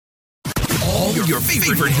all your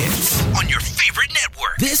favorite hits on your favorite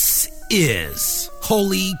network. This is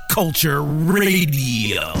Holy Culture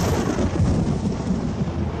Radio.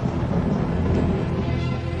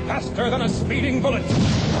 Faster than a speeding bullet.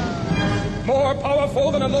 More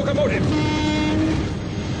powerful than a locomotive.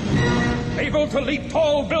 Able to leap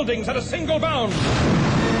tall buildings at a single bound.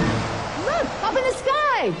 Look, up in the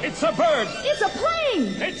sky. It's a bird. It's a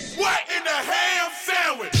plane. It's what in the ham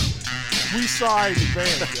sandwich? We sorry in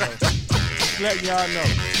advance, yo. Let y'all know.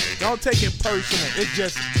 Don't take it personal. It's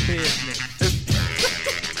just business.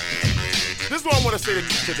 This is what I want to say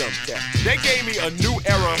to them, Cat. They gave me a new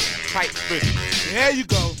era type fit. There you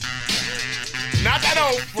go. Not that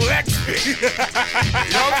old flex fit. You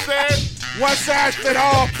know what I'm saying? One size fit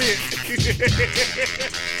all fit.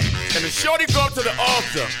 And the shorty go up to the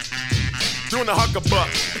altar doing the huck-a-buck.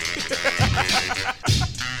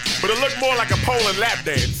 But it looked more like a pole and lap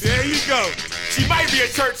dance. There you go. She might be a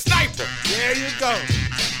church sniper. There you go.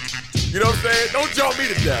 You know what I'm saying? Don't jaw me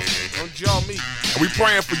to death. Don't jaw me. We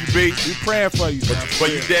praying for you, B. We praying for you, man.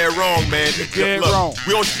 But you dead wrong, man. You dead wrong.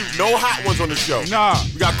 We don't shoot no hot ones on the show. Nah.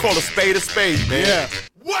 We got to call a spade, man. Yeah.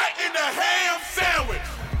 What in the ham sandwich?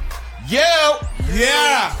 Yeah.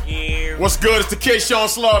 What's good? It's the kid Sean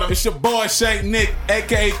Slaughter. It's your boy Shake Nick,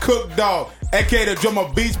 a.k.a. Cook Dog, a.k.a. the Drummer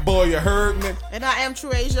Beach Boy, you heard me? And I am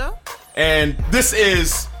True Asia. And this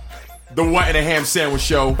is the What in the Ham Sandwich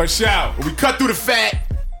Show. For sure. We cut through the fat,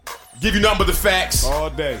 give you nothing but the facts. All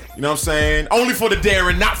day. You know what I'm saying? Only for the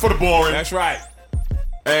daring, not for the boring. That's right.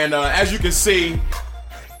 And as you can see,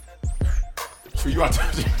 you out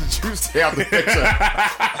to stay out the picture.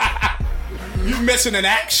 You missing an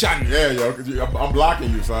action. Yeah, yo, I'm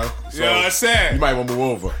blocking you, son. So yeah, I said. You might want to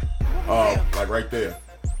move over. Like right there.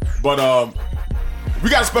 But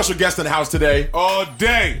we got a special guest in the house today. All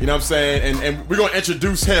day. You know what I'm saying? And we're going to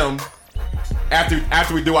introduce him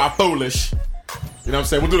after we do our foolish. You know what I'm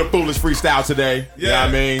saying? We'll do the foolish freestyle today. Yeah. You know what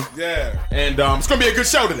I mean? Yeah. And it's going to be a good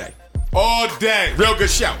show today. All day. Real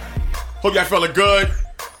good show. Hope y'all feeling good.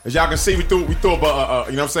 As y'all can see, we threw you know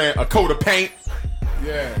what I'm saying, a coat of paint.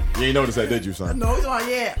 Yeah. You ain't notice that, did you, son? No, he's on,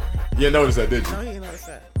 yeah. You didn't notice that, did you? No, he didn't notice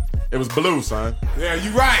that. It was blue, son. Yeah, you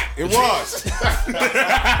right. It was. You know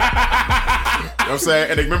what I'm saying?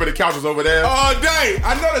 And remember the couch was over there? All day.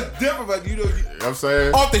 I know it's different, but you know what I'm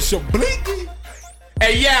saying? Off the shablinky.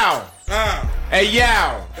 Hey, yow. Hey,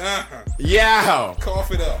 yow. Yow. Cough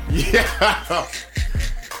it up. Yeah.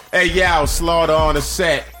 Hey, yow, Slaughter on the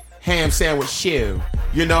set. Ham sandwich shoe.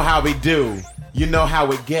 You know how we do. You know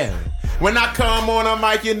how it go. When I come on a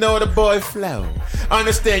mic, you know the boy flow.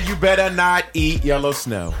 Understand you better not eat yellow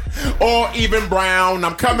snow. Or even brown,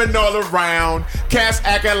 I'm coming all around. Cats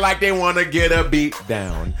acting like they want to get a beat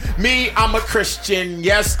down. Me, I'm a Christian,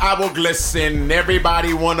 yes, I will glisten.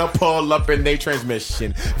 Everybody want to pull up in their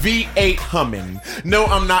transmission. V8 humming, no,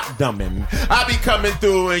 I'm not dumbing. I be coming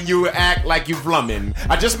through and you act like you flummin'.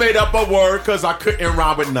 I just made up a word cause I couldn't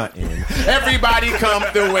rhyme with nothing. Everybody come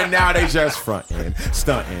through and now they just frontin',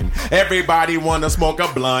 stuntin'. Everybody wanna smoke a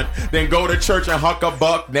blunt, then go to church and huck a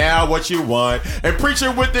buck. Now what you want? And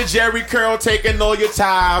preaching with the Jerry curl, taking all your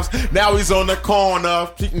tithes. Now he's on the corner,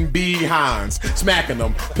 eating behinds, smacking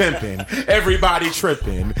them, pimping. Everybody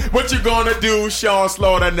tripping. What you gonna do? Sean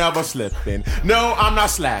Slaughter never slipping. No, I'm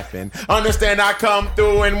not slapping. Understand I come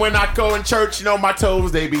through, and when I go in church, you know my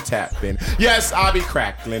toes they be tapping. Yes, I be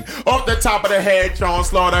crackling off the top of the head. Sean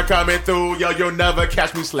Slaughter coming through. Yo, you'll never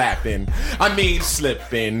catch me slapping. I mean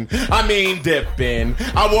slipping. I mean dipping.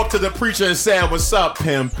 I walked to the preacher and said, "What's up,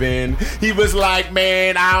 pimpin'?" He was like,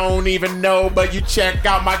 "Man, I don't even know, but you check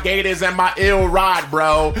out my gators and my ill ride,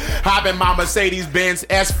 bro. Hopping my Mercedes-Benz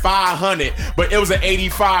S500, but it was an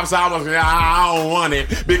 85, so I was like, I don't want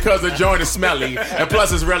it because the joint is smelly, and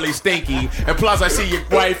plus it's really stinky, and plus I see your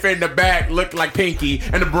wife in the back look like Pinky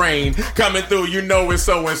and the brain coming through. You know it's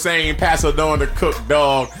so insane. Pass it on to Cook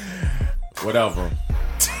Dog, whatever."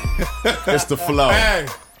 It's the flow. Hey,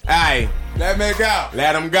 Aye. let me go.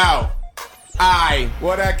 Let him go. Aye.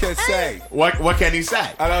 What I can say? What can he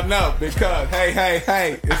say? I don't know, because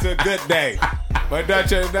hey, it's a good day. But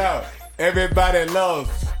don't you know, everybody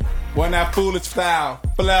loves when that foolish style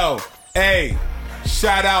flow. Hey,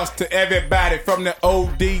 shout outs to everybody from the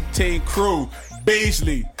OD team crew.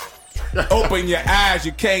 Beasley, open your eyes,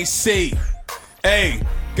 you can't see. Hey,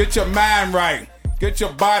 get your mind right. Get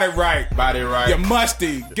your body right. Body right. You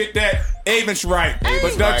musty. Get that Avens right.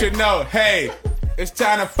 But don't right. you know, hey, it's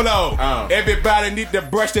time to flow. Everybody need to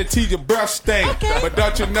brush their teeth, your breath stink. Okay. But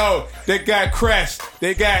don't you know, they got Crest.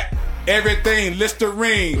 They got everything,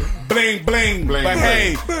 Listerine, bling, bling. Bling, but bling.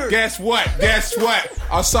 hey, guess what?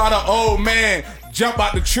 I saw the old man jump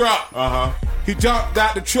out the truck. He jumped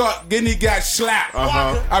out the truck, then he got slapped.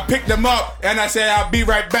 Uh-huh. I picked him up, and I said, I'll be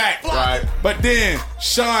right back. Right. But then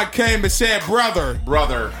Sean came and said, brother,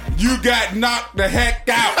 you got knocked the heck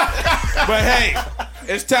out. But hey,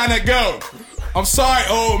 it's time to go. I'm sorry,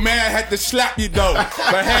 old man, I had to slap you though.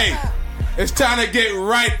 But hey, it's time to get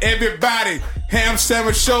right, everybody. Ham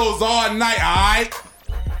sandwich shows all night, all right?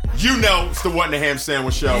 You know it's the One the Ham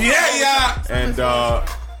Sandwich Show. Yeah. And,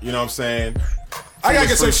 you know what I'm saying? I gotta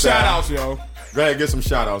get some Freestyle. shout-outs, yo. Go ahead, get some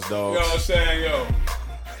shout-outs, dog. You know what I'm saying, yo?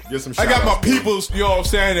 Get some I shout-outs. got my peoples, you know what I'm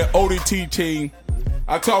saying, the ODT team.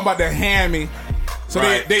 I'm talking about the Hammy. So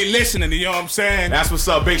Right. they listening, you know what I'm saying? That's what's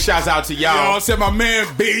up. Big shouts out to You know what y'all. I'm saying? My man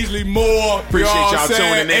Beasley Moore. Appreciate you know what y'all I'm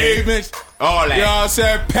saying? tuning in. Avens, All that. You know what I'm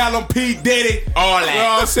saying? Pelham P. Diddy. All that. You know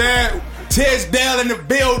what I'm saying? Tisdale in the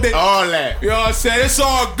building. All that. You know what I'm saying? It's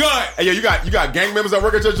all good. Hey, yo, you got gang members that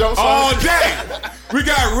work at your joint, son? All day. We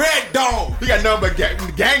got Red Dog. You got nothing but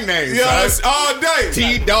gang names, You know what I'm son. saying? All day.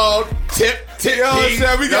 T-Dog, Tip, You know what I'm P.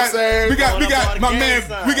 saying? We You know what I'm saying? got my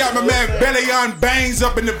man Bellion Baines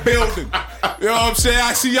up in the building. You know what I'm saying?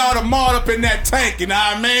 I see y'all tomorrow up in that tank, you know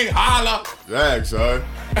what I mean? Holla. Dang, son.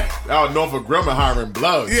 That was Norfolk Grumman hiring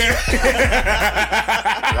bloods. Yeah. You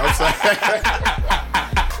know what I'm saying?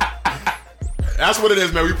 That's what it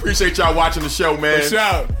is, man. We appreciate y'all watching the show, man. For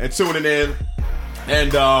sure. And tuning in.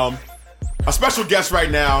 And a special guest right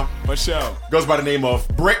now For sure. goes by the name of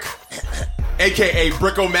Brick, a.k.a.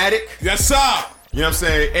 Brickomatic. Yes, sir. You know what I'm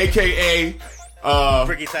saying? A.k.a.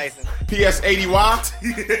 Ricky Tyson. PS80Y. You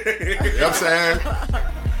know what I'm saying?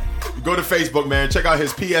 You go to Facebook, man. Check out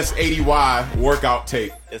his PS80Y workout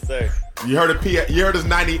tape. Yes, sir. You heard of you heard his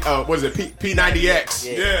 90 what is it? P90X.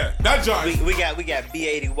 Yeah. Yeah. That joint. We got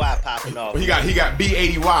B80Y popping off. He got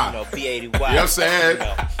B80Y. You know, B80Y. You know what I'm saying? You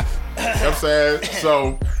know, You know what I'm saying?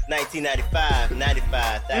 So, 1995,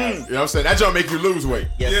 95,000. you know what I'm saying? That joint make you lose weight.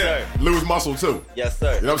 Yes, Yeah. sir. Lose muscle too. Yes,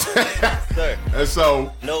 sir. You know what I'm saying? Yes, sir. And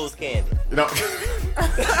so, Nose candy. you know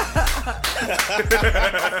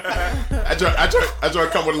I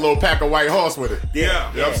joint come with a little pack of White Horse with it. Yeah.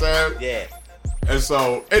 You know what I'm saying? Yeah. And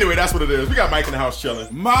so, anyway, that's what it is. We got Mike in the house chilling.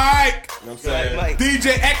 You know Mike. what I'm saying? Mike.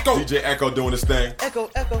 DJ Echo. DJ Echo doing his thing. Echo.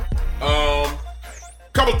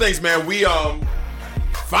 Couple things, man. We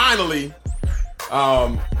finally,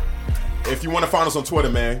 if you want to find us on Twitter,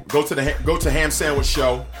 man, go to Ham Sandwich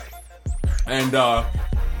Show, and you know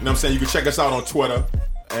what I'm saying, you can check us out on Twitter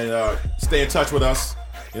and stay in touch with us.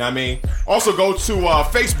 You know what I mean? Also go to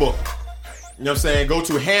Facebook. You know what I'm saying? Go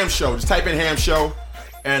to Ham Show. Just type in Ham Show,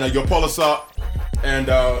 and you'll pull us up. And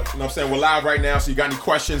you know what I'm saying, we're live right now. So you got any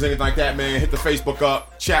questions, anything like that, man? Hit the Facebook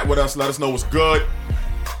up, chat with us, let us know what's good.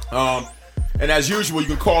 And as usual, you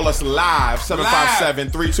can call us live,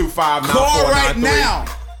 757-325-9493. Call right now.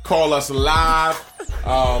 Call us live.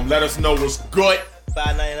 Let us know what's good.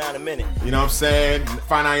 $5.99 a minute. You know what I'm saying?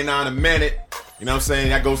 $5.99 a minute. You know what I'm saying?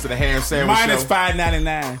 That goes to the Ham Sandwich Minus Show.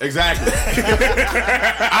 $5.99. Exactly.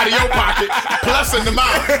 Out of your pocket, plus in the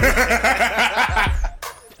mouth.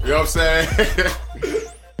 You know what I'm saying?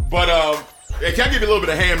 But, yeah, can I give you a little bit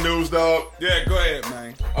of ham news, dog? Yeah, go ahead,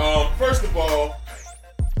 man. First of all,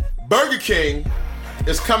 Burger King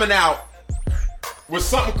is coming out with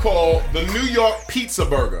something called the New York Pizza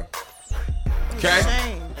Burger. Okay?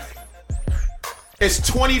 Shame. It's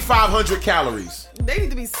 2,500 calories. They need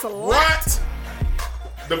to be select. What?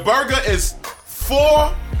 The burger is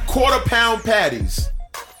 4 quarter-pound patties.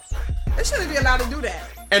 They shouldn't be allowed to do that.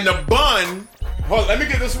 And the bun, hold on, let me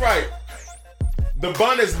get this right. The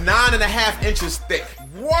bun is 9.5 inches thick.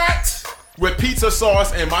 What? With pizza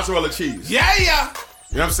sauce and mozzarella cheese. Yeah.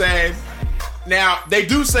 You know what I'm saying? Now, they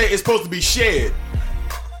do say it's supposed to be shared.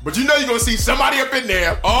 But you know you're going to see somebody up in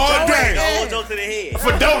there all day. Go joke to the head.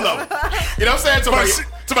 For Dolo. You know what I'm saying?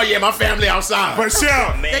 Somebody, yeah, my family outside. For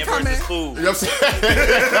sure. Man come versus in. food. You know what I'm saying?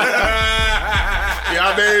 You know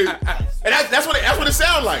what I mean? And that's what it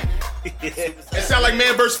sounds like. It sounds like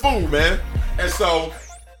man versus food, man. And so,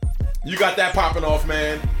 you got that popping off,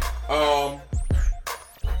 man.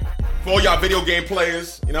 For all y'all video game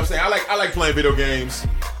players, you know what I'm saying? I like playing video games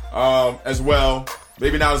as well.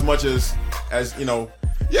 Maybe not as much as you know.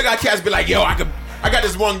 You got cats be like, yo, I got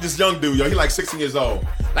this young dude, yo, he like 16 years old.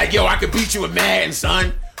 Like, yo, I could beat you with Madden,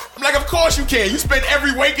 son. I'm like, of course you can. You spend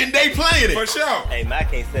every waking day playing it. For sure. Hey, man, I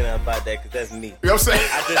can't say nothing about that because that's me. You know what I'm saying?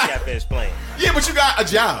 I just got finished playing. Yeah, but you got a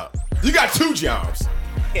job. You got 2 jobs.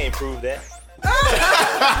 Can't prove that.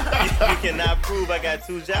 You cannot prove I got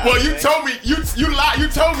 2 jobs. Well, you man. told me you lied. You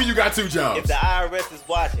told me you got 2 jobs. If the IRS is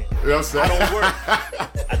watching, You know what I'm saying? I don't work.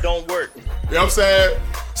 I don't work. You know what I'm saying?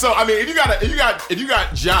 So I mean, if you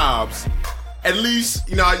got jobs, at least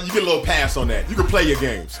you know you get a little pass on that. You can play your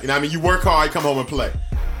games. You know what I mean? You work hard, you come home and play.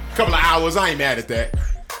 couple of hours. I ain't mad at that.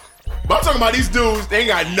 But I'm talking about these dudes, they ain't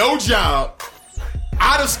got no job,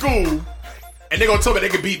 out of school, and they gonna tell me they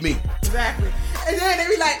can beat me. Exactly. And then they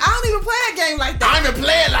be like, I don't even play a game like that. I ain't even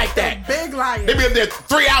play it like that. Big liar. They be up there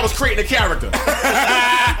 3 hours creating a character. An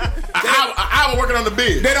hour working on the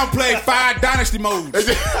bid. They don't play 5 Dynasty modes.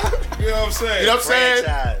 You know what I'm saying? You know what I'm saying?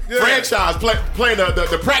 Franchise. Playing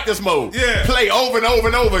the practice mode. Yeah. Play over and over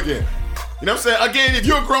and over again. You know what I'm saying? Again, if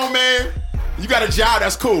you're a grown man, you got a job,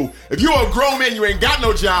 that's cool. If you're a grown man, you ain't got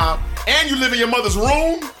no job, and you live in your mother's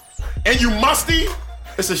room, and you musty,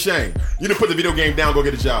 it's a shame. You need to put the video game down, go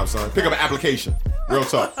get a job, son. Pick up an application. Real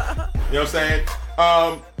talk. You know what I'm saying?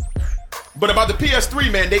 But about the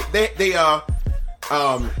PS3, man, they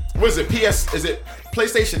what is it? Is it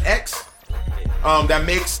PlayStation X?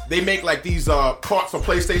 They make like these parts for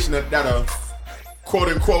PlayStation that are quote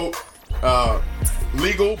unquote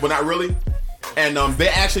legal, but not really. And they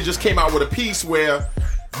actually just came out with a piece where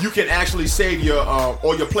you can actually save your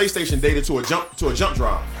all your PlayStation data to a jump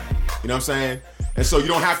drive. You know what I'm saying? And so you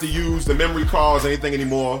don't have to use the memory cards or anything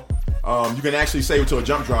anymore. You can actually save it to a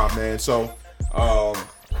jump drive, man. So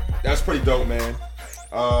that's pretty dope, man.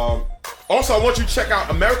 Also, I want you to check out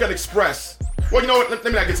American Express. Well, you know what? Let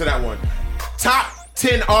me not get to that one. Top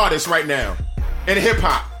 10 artists right now in hip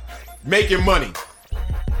hop making money.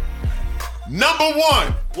 Number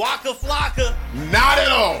 1. Waka Flocka. Not at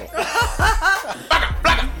all.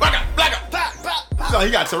 Blacka. So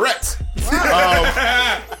he got Tourette's.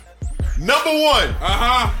 Number 1.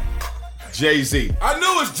 Jay-Z. I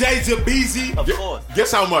knew it was Jay-Z Beezy. Of course.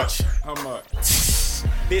 Guess how much? How much?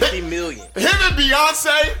 50 million. Him and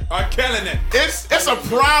Beyonce are killing it. It's a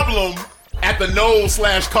problem at the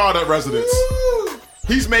Knowles/Carter residence. Woo.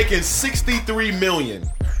 He's making $63 million.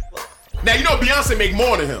 Now, you know Beyonce make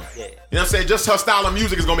more than him. Yeah. You know what I'm saying? Just her style of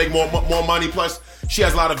music is going to make more money. Plus, she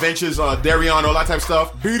has a lot of ventures, Darion, all that type of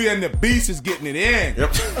stuff. Beauty and the Beast is getting it in.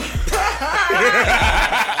 Yep.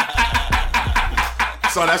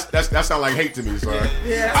 So that sound like hate to me, son.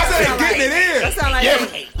 Yeah, I said getting it in. That sound like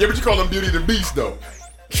hate. Yeah, but you call them Beauty and the Beast, though.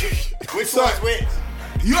 Which one's which?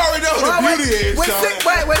 You already know what the beauty is, with son.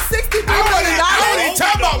 with $63 million. I ain't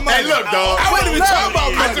talking about money. Hey, look, dog. I wasn't even talking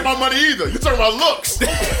about I money. ain't talking about money either. You talking about looks. I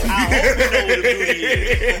hope you know what the beauty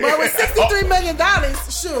is. But with $63 million,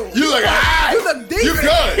 shoot. You look alright. You look decent. You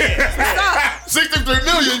good. Stop. $63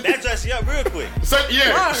 million. That dress you up real quick. So,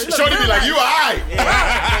 yeah, Right, you look Shorty be good. like, you alright.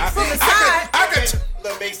 From the side.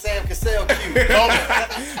 Look, make Sam Cassell cute.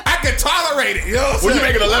 I can tolerate it. You know what I'm When you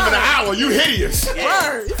saying? making 11 an hour, you hideous.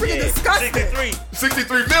 Word. You freaking disgusting. 63. $63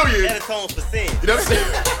 million. That atones for sin. You know what I'm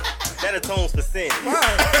saying? That atones for sin.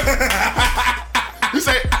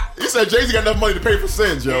 You said Jay-Z got enough money to pay for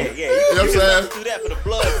sins, yo. Yeah. You know what I'm saying? Do that for the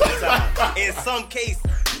blood sometimes. In some cases.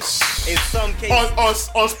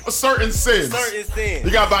 On certain sins. Certain sins. You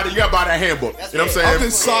got to buy that handbook. You know what I'm saying? I'm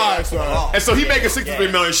just sorry, son. And so he making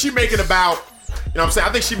 $63 million. She making about, you know what I'm saying?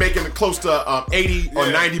 I think she making close to 80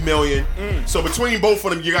 or 90 million. So between both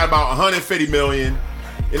of them, you got about 150 million.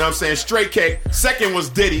 You know what I'm saying? Straight cake. Second was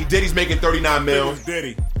Diddy. Diddy's making 39 mil. It was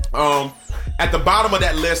Diddy. At the bottom of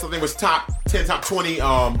that list, I think it was top 10, top 20,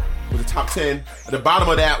 was the top 10. At the bottom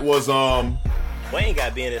of that was Wayne got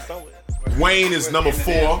to be in there somewhere. Wayne is number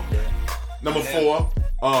 4. Number 4.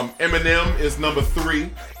 Eminem is number 3,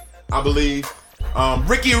 I believe.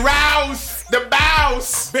 Ricky Rouse, the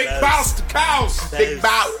Bouse. Big Bouse the Cows. Big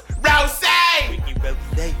Bouse. Rouse.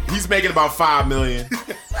 He's making about $5 million.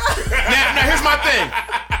 now here's my thing.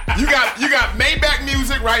 You got Maybach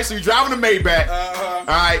music, right? So you're driving a Maybach. All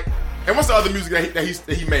right. And what's the other music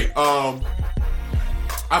that he made?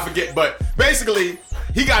 I forget, but basically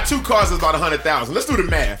he got 2 cars that's about $100,000. Let's do the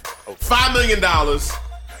math. $5 million.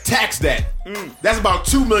 Tax that. That's about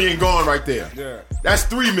 $2 million gone right there. Yeah. That's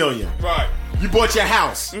 $3 million. Right. You bought your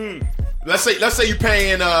house. Let's say you're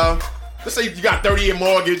paying let's say you got 30-year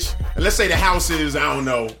mortgage, and let's say the house is, I don't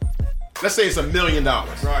know, let's say it's $1 million.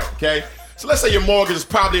 Right. Okay? So let's say your mortgage is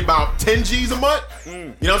probably about 10 G's a month.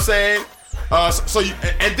 You know what I'm saying?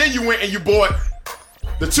 And then you went and you bought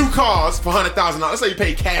the 2 cars for $100,000. Let's say you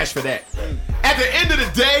paid cash for that. At the end of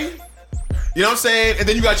the day, you know what I'm saying? And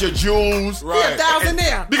then you got your jewels. Right. $1,000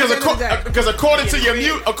 there. Because according to your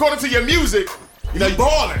music, you know, you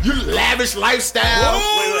balling. You lavish lifestyle.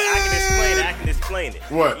 Wait, I can explain it.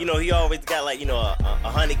 What? You know, he always got like,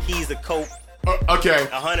 100 keys of coke. Okay.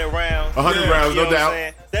 100 rounds. 100 rounds, no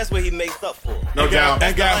doubt. That's what he makes up for. No doubt.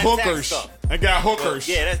 And got That's hookers. tax stuff. And got hookers.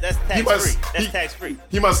 Yeah, that's tax free. That's tax free.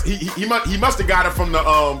 He must have got it from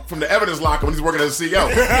the evidence locker when he's working as a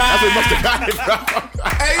CEO. That's where he must have got it from.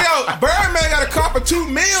 Hey, yo, Birdman got a car for $2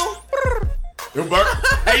 million.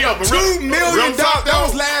 Hey, yo, but $2 million. real talk, That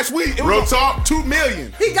was though. last week. It Real was talk. $2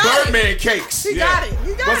 million. He got Birdman it. cakes. He got it.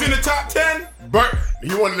 He got Was it. in the top 10?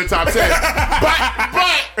 He wasn't in the top 10.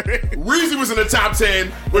 but Reezy was in the top 10,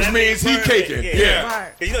 which means he caking. Yeah.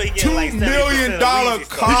 Right. Cause you know he getting like $2 million $70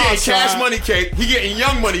 car. He getting Cash sign. Money cake. He getting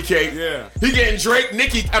Young Money cake. Yeah. He getting Drake,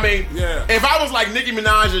 Nicki. I mean, Yeah. if I was like Nicki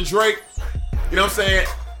Minaj and Drake, you know what I'm saying?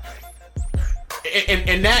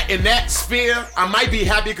 In that sphere, I might be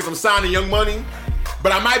happy because I'm signing Young Money,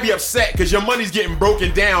 but I might be upset because Young Money's getting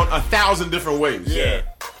broken down 1,000 different ways. Yeah.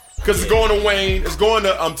 Because it's going to Wayne, it's going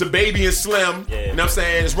to Baby and Slim. Yeah. You know what I'm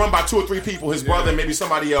saying? It's run by 2 or 3 people, his brother and maybe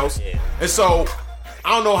somebody else. Yeah. And so I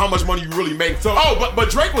don't know how much money you really make. But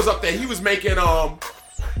Drake was up there. He was making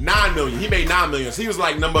 $9 million. He made $9 million. So he was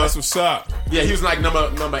like That's what's up. he was like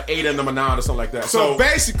number 8 and number 9 or something like that. So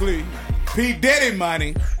basically, P. Diddy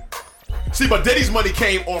money see, but Diddy's money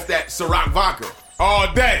came off that Ciroc vodka.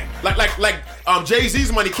 all day. Like Jay-Z's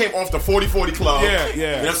money came off the 40/40 Club. Yeah. You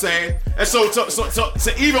know what I'm saying? And so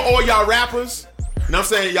even all y'all rappers, you know what I'm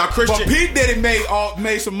saying, y'all Christian. But P. Diddy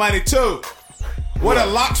made some money too. Where the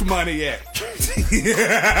Locks money at?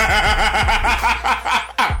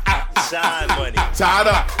 Shine money. Tied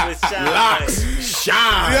up. With Shine Locks. money.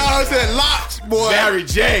 Shine. You know what I'm saying? Locks, boy. Barry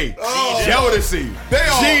J. Jodeci. They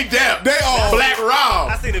all- G-Dep. they all- Black I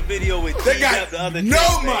Rob. seen a video with They G-Dep got the other no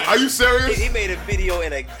day, man. money. Are you serious? He made a video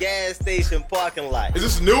in a gas station parking lot. Is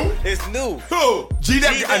this new? It's new. Who?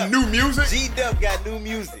 G-Dep got G-Dep. new music? G-Dub got new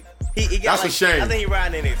music. He got That's a shame. I think he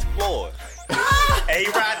riding in an Explorer. And he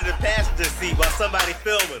riding in the passenger seat while somebody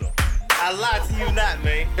filming him. I lie to you not,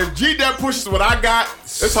 man. If G-Dep pushes what I got,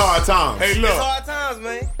 it's hard times. Hey, It's look. hard times,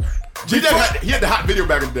 man. G-Dep he had the hot video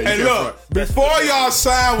back in the day. Hey, You can't look. front. Before y'all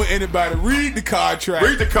sign with anybody, read the contract.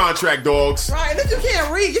 Read the contract, dogs. Right, if you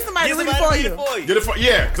can't read, get somebody Get to read somebody it to for read you. it Get it for,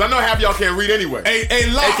 yeah, because I know half y'all can't read anyway. Hey,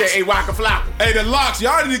 Locks. AKA Waka Flocka. Hey, the Locks.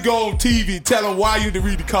 Y'all need to go on TV. Tell them why you need to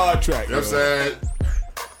read the contract. You know what I'm saying?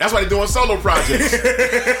 That's why they're doing solo projects.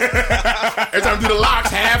 Every time they do the locks,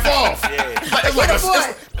 half off. Yeah.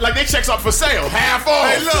 It's like they checks up for sale, half off.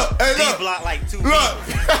 Hey, look. Hey, D look. block like 2 Look.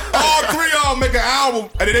 All 3 of them make an album,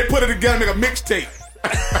 and then they put it together and make a mixtape.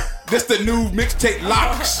 This the new mixtape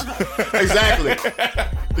Locks. Exactly.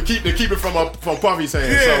 to keep it from Puffy's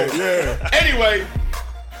hands. Yeah, so, yeah. Anyway,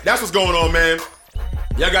 that's what's going on, man.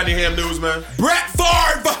 Y'all got any ham news, man? Brett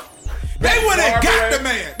Favre. They went and got the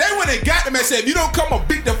man. They went and got the man. Said, if you don't come, I'll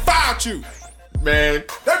beat the fire out you. Man,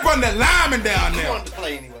 They run the lineman down He there. wanted to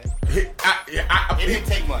play anyway. it It didn't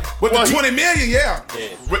take much. With Well, the 20 million, yeah.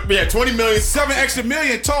 Yeah, 20 million. 7 extra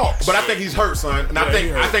million talks. But I think he's hurt, son. And Yeah, he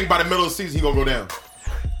hurt. I think by the middle of the season he gonna go down.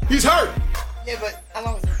 He's hurt, Yeah, but how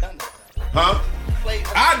long has he done that? huh? He played.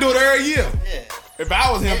 I do it every year. Yeah. If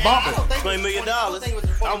I was him bumping. $20 million. I don't think it was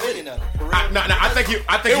 $20 million though. For real. I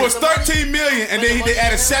think It was 13 million, and then they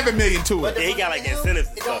added 7 million to But it. the Yeah, he got, money like, hell, incentives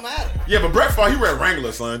and It don't stuff. matter. Yeah, but Brett Favre, he wear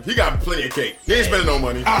Wrangler, son. He got plenty of cake. He ain't spending no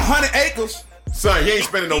money. 100 acres. Son, he ain't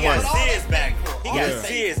spending no He got money. Sears back. He got Yeah.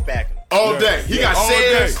 Sears back. All day. He got all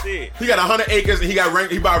Sears. day. He got 100 acres and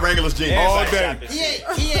he buy Wrangler's jeans. All Everybody day.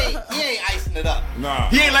 shopping. He ain't icing it up. Nah.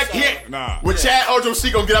 He ain't like he ain't. Nah. When Chad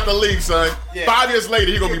Ochocinco gonna get out the league, son, Yeah. 5 years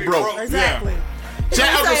later he gonna be broke. Exactly.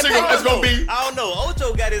 Chad You say Ochocinco is gonna be. I don't know.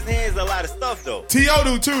 Ocho got his hands in a lot of stuff though. T.O.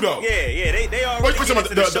 do too, though. Yeah, they already Which get one?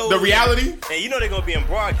 into The shows reality? And you know they're gonna be in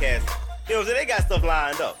broadcast. You know what I'm saying? They got stuff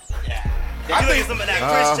lined up. Yeah. You I look think- at some of that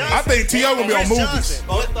Chris Johnson. I think T.O. gonna be on Chris movies.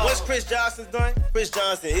 Johnson. What's Chris Johnson doing? Chris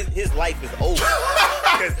Johnson, his life is over.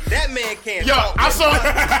 Because that man can't Yo, talk. I saw.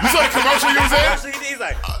 You saw the commercial you was in? Actually, he's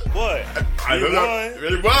like, what? I We don't know. won.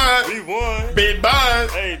 We won. We won. Big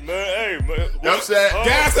buzz. Hey, man. You know what I'm saying?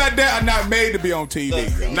 Guys like that are not made to be on TV.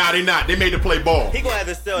 Look, Nah, they not. They made to play ball. He gonna have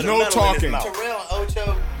to sell the No metal talking. in his mouth. Terrell and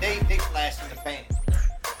Ocho, they flash in the pan.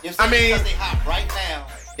 You know I what I'm saying? mean- Because they hot right now,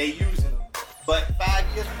 they using them. But 5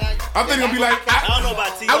 years from now, I think it'll be like. I don't know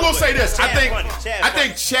about T.O. I will but say this. I Chad think funny. Chad I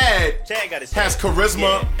think Chad got his has shit. charisma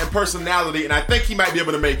Yeah. and personality, and I think he might be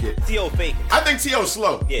able to make it. T.O. faking. I think T.O.'s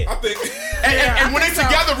slow. Yeah. I think. And when they think so.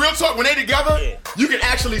 together, real talk, when they together, Yeah. you can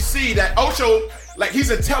actually see that Ocho, like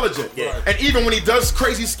he's intelligent. Yeah. And even when he does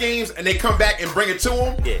crazy schemes and they come back and bring it to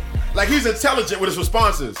him, Yeah. like he's intelligent with his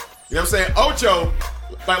responses. You know what I'm saying? Ocho,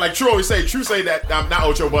 like True always say, True say that, not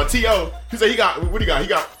Ocho, but T.O., he said he got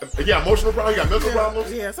emotional problems, he got mental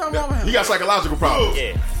problems. Yeah, something wrong with him. He got psychological problems.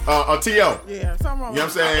 Yeah. T.O. Yeah, something wrong You know what I'm with him.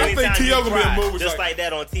 saying? think Anytime T.O. you gonna be in cry, movies just like- like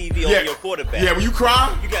that on TV over your quarterback. Yeah, when you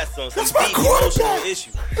cry, You got some That's my deep emotional quarterback.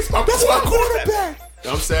 issue. That's my quarterback. you know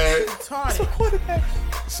what I'm saying? Retarded.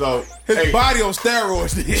 So, His hey, body on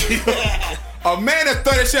steroids. A man that's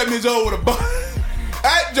 37 years old with a body.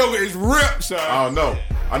 That joker is ripped, son. I don't know.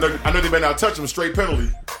 I know they better not touch him, straight penalty.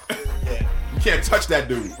 can't touch that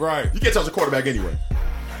dude. Right. You can't touch a quarterback anyway.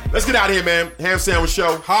 Let's get out of here, man. Ham Sandwich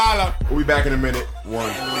Show. Holla. We'll be back in a minute. One.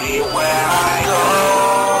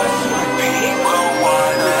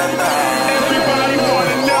 Everybody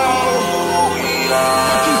wanna know who we are.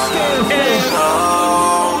 What you stand for?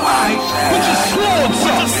 Put your swords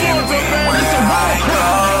up. It's a war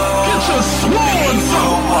cry. Get your swords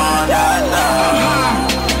up.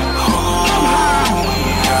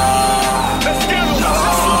 Let's get them.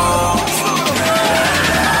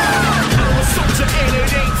 Soldier and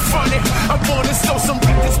it ain't funny. I wanna sell some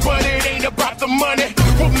records, but it ain't about the money.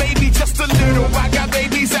 Well, maybe just a little. I got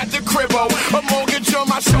babies at the cribbo. A mortgage on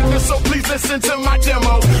my shoulder, so please listen to my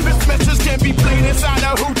demo. This message can be played inside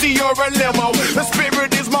a hoopty or a limo. The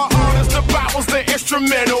spirit is my artist, the Bible's the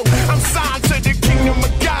instrumental. I'm signed to the kingdom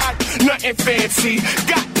of God, nothing fancy.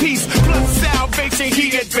 Got peace plus salvation,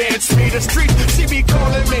 he advanced me. The street, she be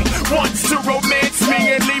calling me, wants to romance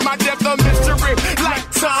me and leave my death a mystery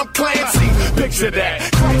like Tom Clancy. Picture that,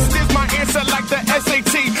 Christ is my answer like the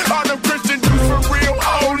SAT. All them Christian dudes for real,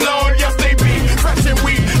 oh Lord, yes they be. Fresh and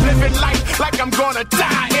weak, living life like I'm gonna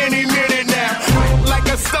die any minute now. Like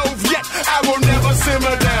a stove, yet I will never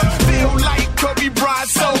simmer down. Feel like Kobe Bryant,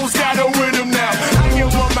 souls gotta win him now. I am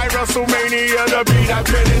on my WrestleMania, the beat I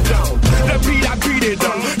beat it down. The beat I beat it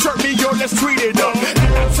down. Turn me on, let's tweet it up.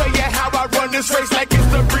 And I tell you how I run this race like it's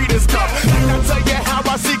the Breeders' Cup. And I tell you how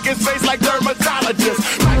I seek his face like dermatologists.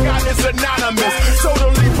 My God is anonymous,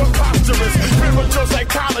 totally preposterous. Spiritual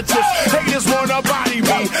psychologist, haters wanna body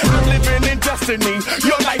me. I'm living in destiny,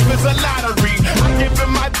 your life is a lottery. I give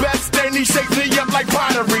him my best and he shakes me up like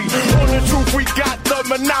pottery. On the truth, we got the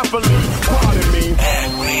monopoly. Pardon me.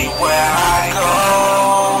 Everywhere I go,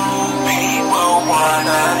 people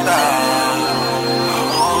wanna know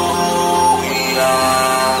who we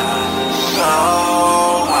are. So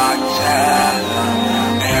I tell them.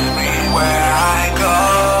 Everywhere I go,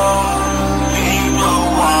 people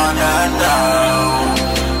wanna know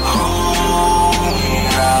who we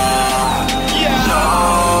are. Yeah. So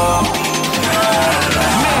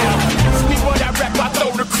ask me what I rap, I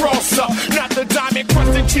throw the cross up. Not the diamond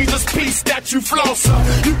crusted Jesus piece that you floss up.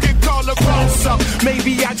 You can call a boss up,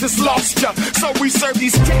 maybe I just lost ya. So we serve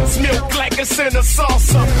these kids milk like it's in a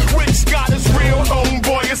salsa. Which God is real,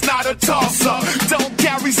 homeboy, it's not a toss-up. Don't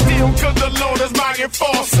carry steel, cause the Lord is my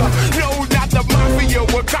enforcer. No, not the mafia,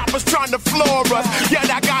 where coppers trying to floor us. Yet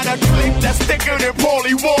I got a clique that's thicker than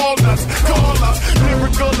Paulie Walnuts. Call us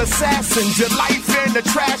lyrical assassins, your life in the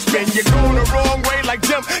trash bin. You're going the wrong way like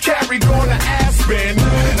Jim Carrey going to Aspen.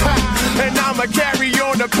 Ha, and I'ma carry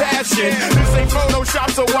on the passion. This ain't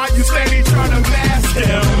Photoshop, so why you steady trying to mask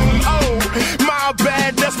him? Oh, my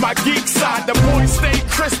bad, that's my geek side. The boys stay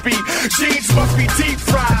crispy, jeans must be deep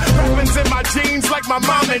fried. Weapons in my jeans like my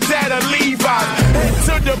mom and dad are Levi. Head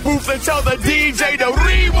to the booth and tell the DJ to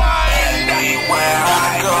rewind. Anywhere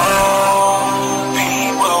I go,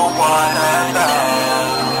 people wanna know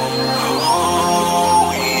who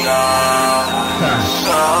we are.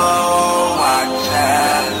 So I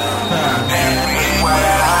tell them.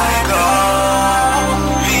 Everywhere I go,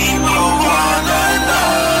 people wanna know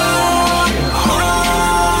who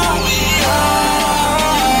we are.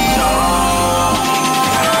 So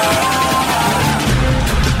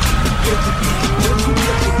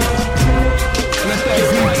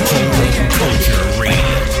Culture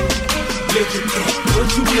Radio.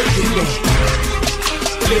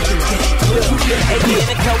 Again,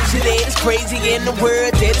 the culture that is crazy in the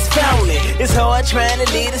world that is fouling. It's hard trying to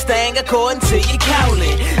lead this thing according to your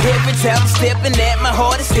calling. Every time I'm stepping at my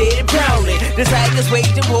heart is steady prowling. The tigers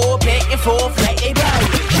wage the war back and forth like they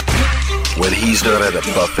bowling. When he's not at a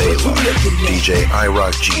buffet line, DJ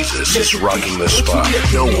iRock Jesus is rocking the spot.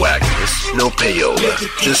 No wackiness, no payola,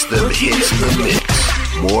 just them hits in the mix.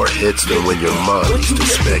 More hits than when your mom used to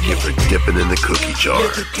smack you for dipping in the cookie jar.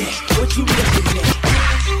 Look at that, what you looking at?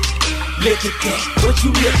 Look at that, what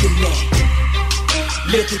you looking at?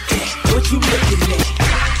 Look at that, what you looking at?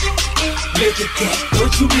 Look at that,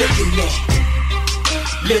 what you looking at?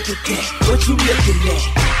 Look at that, what you looking at?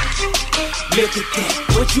 Look at that,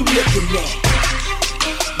 what you looking at?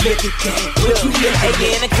 Look at that, what you looking at?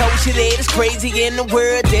 Again, the culture that is crazy in the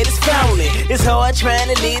world that is fouling. It's hard trying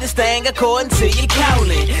to lead this thing according to your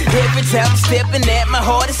calling. Every time I'm stepping at my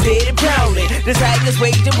heart is steady prowling. The tigers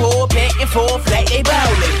wage the war back and forth like they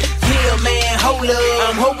bowling. Yeah. deal, man, hold up.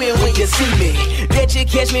 I'm hoping when you see me that you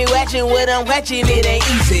catch me watching what I'm watching, it ain't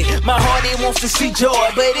easy. My heart, it wants to see joy,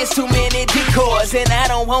 but it's too many decoys, and I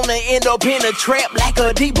don't wanna end up in a trap like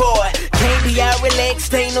a D-boy. Can't be out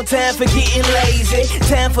relaxed, ain't no time for getting lazy.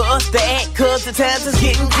 Time for us to act, cause the times is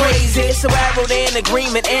getting crazy. So I wrote an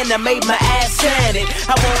agreement and I made my ass sign it.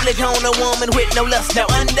 I won't lick on a woman with no lust, now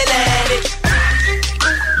underline it.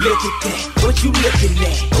 Look at that, what you looking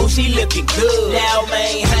at? Oh, she looking good. Now,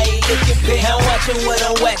 man, how you looking, bitch? I'm watching what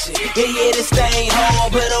I'm watching. Yeah, this thing hard,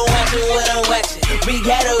 but I'm watching what I'm watching. We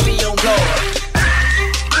gotta be on guard.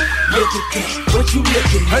 Look at that, what you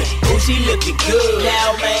looking at? Oh, she looking good.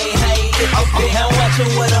 Now, man, how you looking, bitch? I'm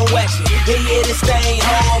watching what I'm watching. Yeah, this thing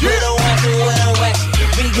hard, but I'm watching what I'm watching.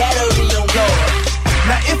 We gotta be on guard.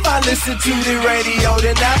 Now if I listen to the radio,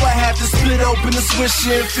 then I would have to split open the switch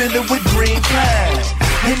and fill it with green pine.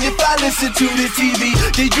 And if I listen to the TV,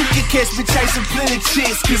 then you can catch me chasing plenty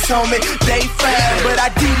chicks, cause homie, they fine. But I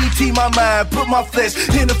DDT my mind, put my flesh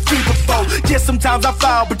in a figure four. Yeah, sometimes I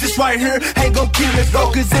fall, but this right here ain't gon' kill me,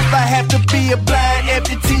 bro. Cause if I have to be a blind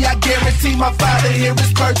amputee, I guarantee my father here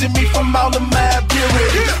is purging me from all of my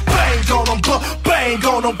impurity. Bang on them, bang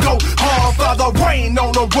on them, go hard, Father, rain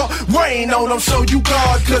on them, rain on them, show you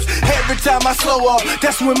God. Cause every time I slow up,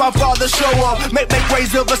 that's when my father show up. Make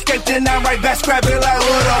ways of escape, then I'm right back scrapping like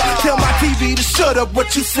what up. Tell my TV to shut up,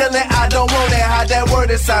 what you selling, I don't want it. Hide that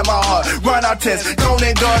word inside my heart, run our test, go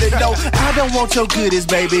and guard it. No, I don't want your goodies,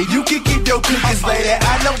 baby. You can keep your cookies, lady.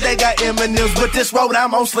 I know they got M&M's, but this road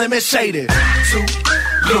I'm on slim and shaded.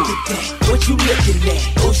 Look at that, what you looking at?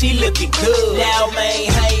 Oh, she looking good. Now,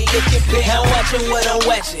 man, how you looking, bitch? I'm watching what I'm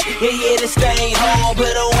watching. Yeah, this thing hard,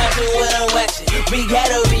 but I'm watching what I'm watching. We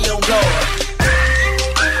gotta be on guard.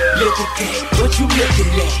 Look at that, what you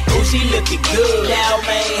looking at? Oh, she looking good. Now,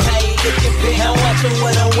 man, how you looking, bitch? I'm watching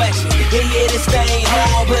what I'm watching. Yeah, this thing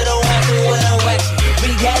hard, but I'm watching what I'm watching.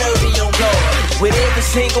 We gotta be on guard. With every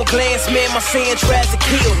single glance, man, my sin tries to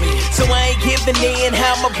kill me. So I ain't giving in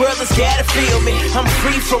how my brothers gotta feel me. I'm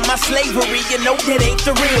free from my slavery, you know that ain't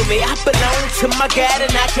the real me. I belong to my God and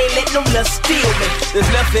I can't let no lust steal me. There's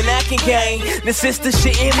nothing I can gain, the sister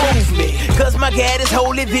shouldn't move me. Cause my God is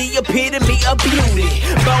holy, the epitome of beauty.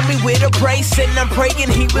 Bought me with a brace and I'm praying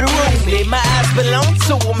he would rule me. My eyes belong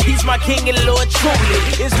to him, he's my king and Lord truly.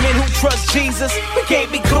 It's men who trust Jesus, we can't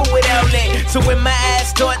be cool without that. So when my eyes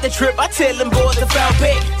start to trip, I tell them boys to fall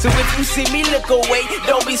back. So if you see me look away,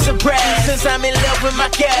 don't be surprised. Since I'm in love with my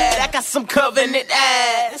God, I got some covenant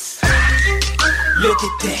eyes. Look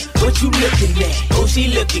at that, what you looking at? Oh, she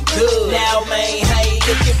looking good. Now, man, how you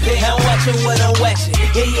looking, bitch? I'm watching what I'm watching.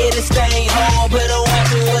 Yeah, this thing hard, but I'm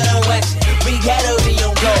watching what I'm watching. We gotta be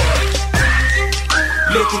on guard.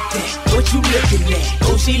 Look at that, what you looking at?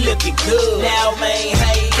 Oh, she looking good. Now, man,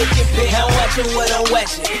 how you looking, bitch? I'm watching what I'm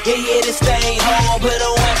watching. Yeah, this thing hard, but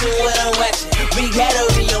I'm watching what I'm watching. We gotta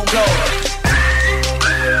be on guard.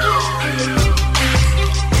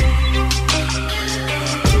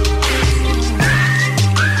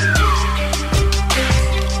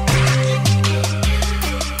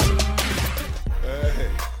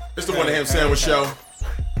 It's the One Ham Sandwich Show.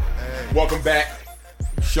 Welcome back.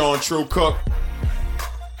 Sean True Cook.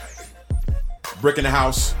 Brick in the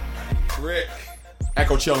house. Brick.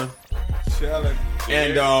 Echo chilling. Chilling.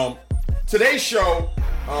 And today's show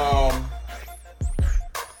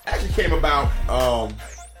actually came about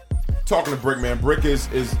talking to Brick, man. Brick is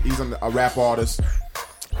he's a rap artist,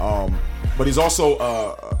 but he's also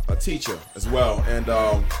a teacher as well. And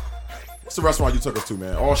what's the restaurant you took us to,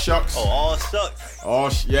 man? All Shucks? Oh, All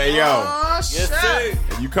Shucks. Yeah, yo. Yes, sir.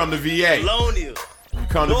 And you come to VA. Colonial. You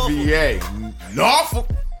come to VA. Norfolk.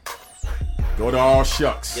 Go to All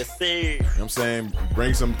Shucks. Yes, sir. You know what I'm saying?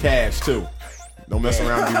 Bring some cash, too. Don't mess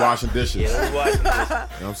around and be washing dishes. Yeah, we washing dishes. You know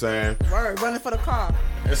what I'm saying? Word, running for the car.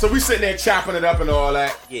 And so we sitting there chopping it up and all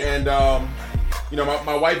that. Yeah. And, you know,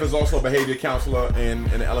 my wife is also a behavior counselor in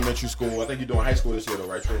an elementary school. I think you're doing high school this year, though,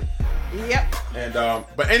 right, True? Yep. And,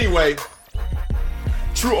 but anyway,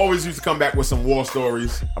 True always used to come back with some war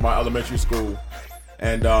stories about elementary school.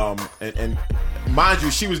 And mind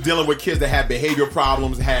you, she was dealing with kids that had behavior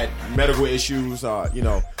problems, had medical issues, you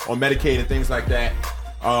know, on Medicaid and things like that.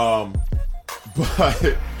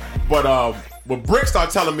 But Brick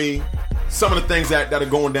started telling me some of the things that are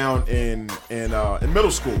going down in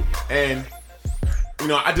middle school. And, you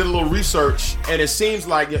know, I did a little research, and it seems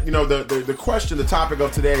like, you know, the question, the topic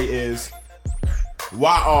of today is,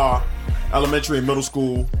 why are elementary and middle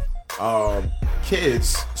school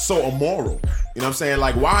kids so immoral? You know what I'm saying?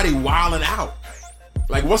 Like, why are they wilding out?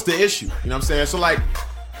 Like, what's the issue? You know what I'm saying? So, like,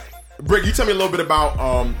 Brick, you tell me a little bit about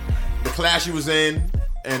the class you was in,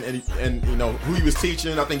 and you know who he was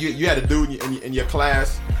teaching. I think you had a dude in your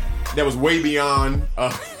class that was way beyond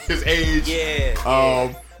his age. Yeah.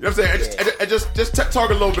 You know what I'm saying? And just talk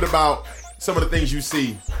a little bit about some of the things you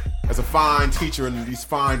see as a fine teacher in these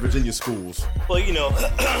fine Virginia schools. Well, you know,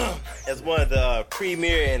 as one of the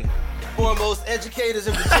premier and foremost educators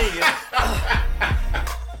in Virginia.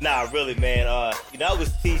 Nah, really, man. You know, I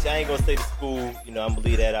was teaching. I ain't gonna say the school. You know, I'm gonna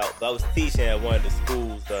leave that out. But I was teaching at one of the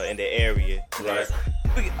schools in the area. Right.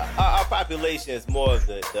 Our population is more of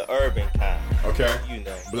the urban kind. Okay. You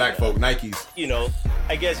know, black folk, Nikes. You know,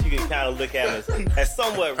 I guess you can kind of look at them as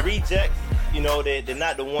somewhat rejects. You know, they're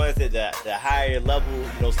not the ones at the higher level,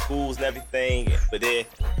 you know, schools and everything, but they're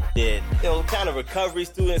you know, kind of recovery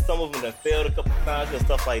students. Some of them have failed a couple times and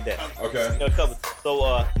stuff like that. Okay. You know,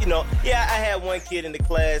 so, you know, yeah, I had one kid in the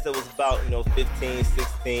class that was about, you know, 15,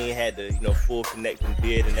 16, had the, you know, full connecting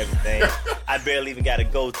beard and everything. I barely even got a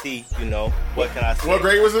goatee, you know. What can I say? What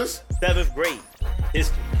grade was this? 7th grade.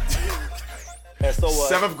 History. And so,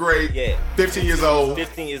 7th grade, yeah, 15 years old.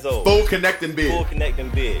 15 years old. Full connecting beard. Full connecting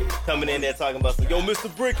beard. Coming in there talking about, yo, Mr.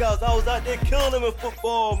 Brickhouse, I was out there killing him in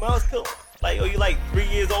football, man. I was killing. Like, yo, you like 3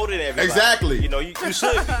 years older than everybody. Exactly. You know, you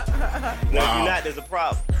should be. You know, if you're not, there's a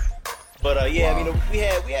problem. But yeah, I mean, we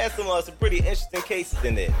had some pretty interesting cases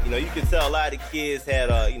in there. You know, you can tell a lot of the kids had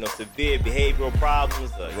you know, severe behavioral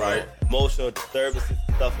problems, right, you know, emotional disturbances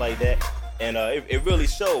and stuff like that. And it really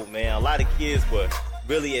showed, man. A lot of kids were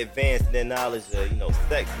really advanced in their knowledge of, you know,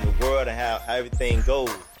 sex in the world and how everything goes.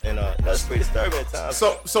 And that's pretty disturbing at times.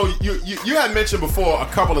 So you had mentioned before a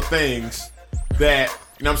couple of things that,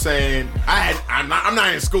 you know what I'm saying, I'm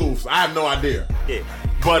not in school, so I have no idea. Yeah.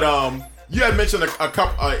 But you had mentioned a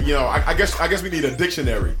couple, you know, I guess we need a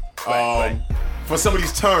dictionary right. for some of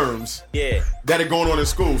these terms that are going on in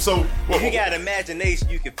school. So if you got imagination,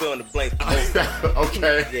 you can fill in the blanks.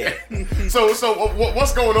 Okay. Yeah. So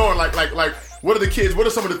what's going on? Like what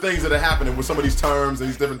are some of the things that are happening with some of these terms and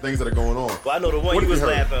these different things that are going on? Well, I know the one you was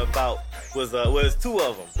laughing about was two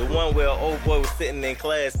of them. The one where old boy was sitting in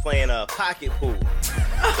class playing pocket pool.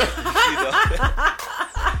 You know,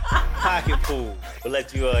 pocket pool. We'll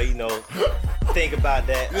let you you know, think about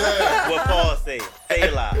that. Yeah. What Paul say?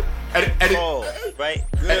 Say loud. Paul, right?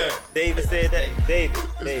 Yeah. David said that.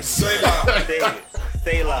 David. Say loud. David.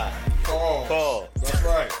 Say loud. Paul. That's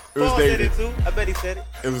right. It was Paul David. said it too. I bet he said it.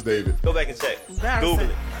 It was David. Go back and check. Google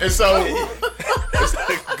it. And so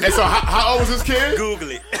how old was this kid?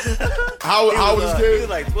 Google it. How old was this kid? He was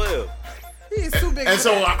like 12. He is too big. And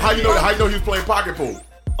so how you know he was playing pocket pool?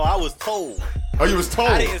 Oh, I was told. Oh, you was told?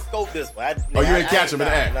 I didn't scope this one. You ain't catch him in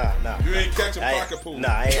the act? Nah. You ain't catching pocket pool. Nah,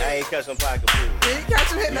 I ain't catching pocket pool. You ain't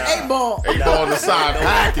catch him hitting the 8-ball. 8-ball on the side,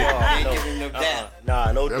 pocket. No dab,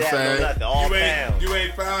 no nothing. All pounds. You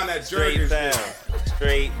ain't found that Straight jerky.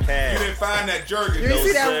 Straight pounds. You didn't find that jerky. You didn't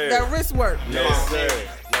see that wrist work. No,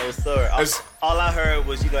 sir. All I heard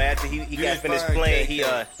was, you know, after he got finished playing,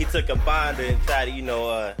 he took a binder and tried to, you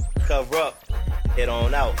know, cover up, head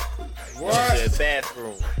on out. What? To the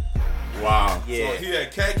bathroom. Wow. Yeah. So he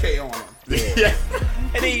had KK on him. Yeah.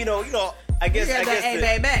 And then, you know, I guess.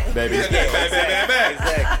 Baby.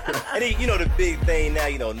 Exactly. And then, you know, the big thing now,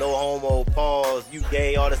 you know, no homo, pause, you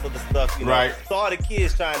gay, all this other stuff, you know. Right. So all the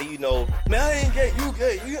kids trying to, you know, man, I ain't gay, you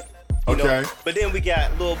gay, you Okay. know? But then we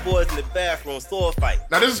got little boys in the bathroom, sword fight.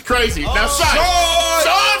 Now this is crazy. Now sword fight.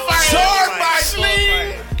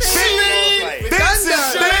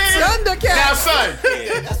 Now son,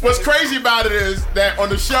 what's crazy about it is that on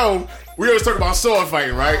the show we always talk about sword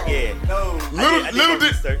fighting, right? Yeah.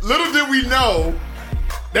 Little did we know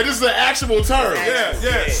that this is an actual term.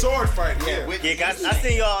 Yeah. Sword fighting. Yeah, I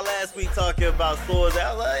seen y'all last week talking about swords.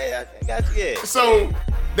 I was like, hey, I got you. Yeah. So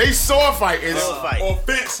they sword fight Or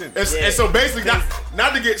fencing. And so basically,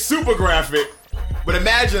 not to get super graphic, but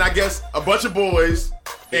imagine, I guess, a bunch of boys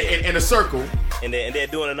in a circle. And they're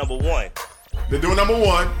doing a number one. They're doing number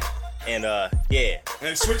one. And yeah.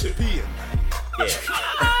 And switch it peeing.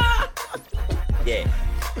 Yeah. Yeah.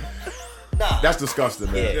 Nah. That's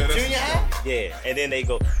disgusting, man. Yeah. Junior high? Yeah. And then they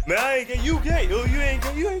go, man, I ain't gay, you gay. Oh, you ain't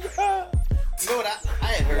gay, you ain't gay. You know what I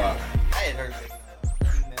had heard? Wow. I had heard that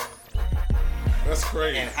females That's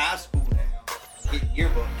crazy. in high school now getting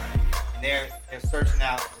yearbook, and they're searching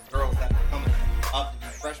out the girls that are coming up to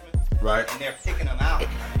be freshmen, Right. and they're picking them out, the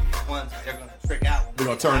ones that they're going to trick out. They're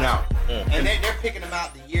gonna turn out. And they're picking them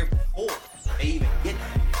out the year before they even get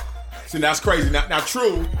them. See, that's crazy. Now,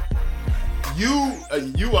 true. You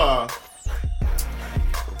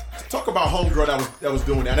talk about homegirl that was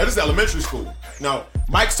doing that. Now this is elementary school. Now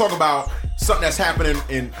Mike's talking about something that's happening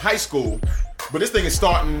in high school, But this thing is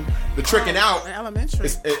starting the tricking out. Elementary.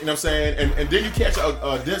 You know what I'm saying? And then you catch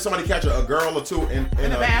did somebody catch a girl or two in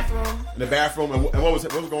the bathroom? In the bathroom, and what was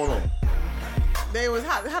going on? They was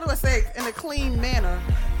how do I say in a clean manner?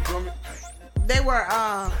 They were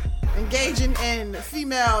engaging in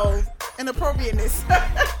female inappropriateness.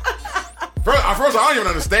 First, I don't even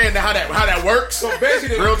understand how that works. So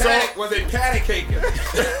basically, real talk. Was it patty caking?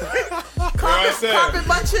 Carpet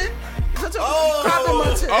munching. Carpet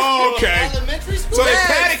munching. Oh, okay. Elementary school. So they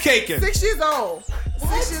patty caking. 6 years old.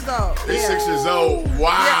 6 years old. They 6 years old.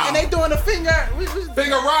 Wow. Yeah, and they doing the finger.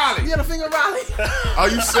 Finger Riley. Yeah, the finger Riley. Are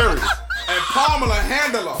you serious? And Pamela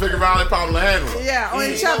Handler. Finger Riley, Pamela Handler. Yeah, on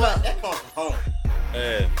each other. That comes from home.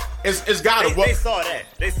 It's got to. They saw that.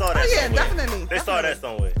 They saw that. Oh yeah, somewhere. definitely. They saw that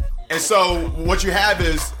somewhere. And so what you have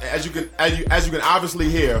is, as you can obviously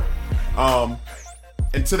hear,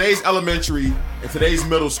 in today's elementary, in today's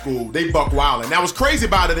middle school, they buck wildin'. Now what's crazy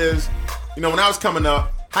about it is, when I was coming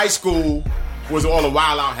up, high school was all the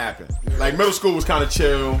wild out happened. Like middle school was kind of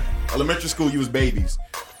chill, elementary school you was babies.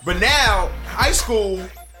 But now, high school,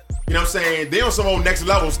 they on some old next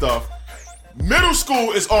level stuff. Middle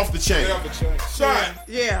school is off the chain.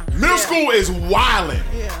 Yeah. Middle school is wildin'.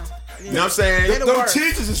 Yeah. You know what I'm saying? Them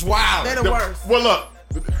teachers is wild. They're the worst. Well, look,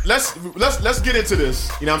 let's get into this.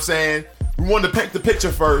 You know what I'm saying? We wanted to paint the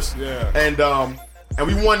picture first. Yeah. And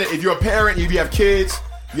we wanted, if you're a parent, if you have kids,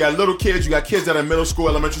 you got little kids, you got kids that are in middle school,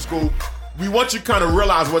 elementary school, we want you to kind of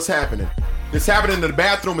realize what's happening. It's happening in the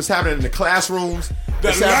bathroom. It's happening in the classrooms.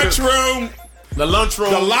 The lunchroom. The lunchroom.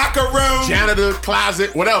 The locker room. Janitor,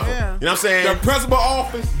 closet, whatever. Yeah. You know what I'm saying? The principal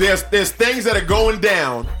office. There's things that are going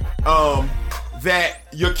down that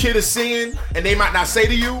your kid is seeing and they might not say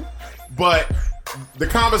to you, but the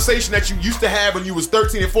conversation that you used to have when you was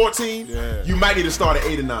 13 and 14, you might need to start at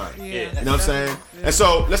 8 and 9. Yeah. You know what I'm saying? Yeah. And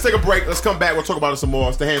so let's take a break. Let's come back. We'll talk about it some more.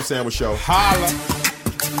 It's the Ham Sandwich Show. Holla.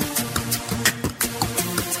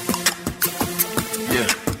 Yeah.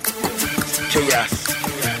 Chaos.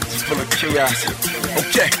 It's full of chaos.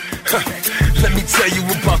 Okay. Let me tell you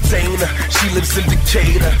about Dana. She lives in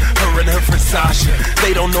Decatur. Her and her friend Sasha.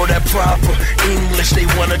 They don't know that proper English. They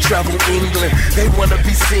wanna travel England. They wanna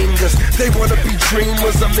be singers. They wanna be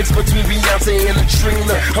dreamers. I'm mixed between Beyonce and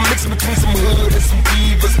Trina. I'm mixed between some hood and some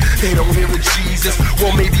divas. They don't hear of Jesus.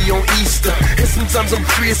 Well, maybe on Easter and sometimes on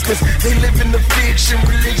Christmas. They live in the fiction.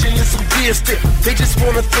 Religion is some distant. They just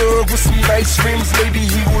want a thug with some nice rims. Maybe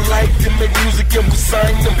he will like them, make music and will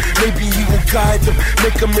sign them. Maybe he will guide them,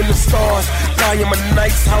 make them in the stars. Buy him a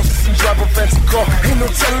nice house and drive a fancy car. Ain't no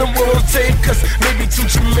telling where it'll take us. Maybe to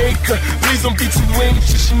Jamaica. Please don't be too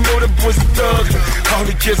anxious. You know that boy's a thug. All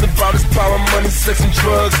he cares about is power, money, sex, and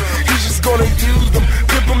drugs. He's just gonna use them,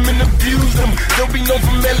 pimp them and abuse them. They'll be known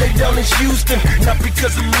from LA down in Houston. Not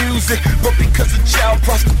because of music, but because of child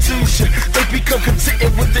prostitution. They become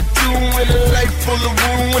contented with the doing. A life full of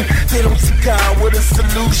ruin. They don't see God with a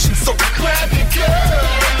solution. So grab your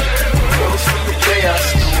gun. Rose from the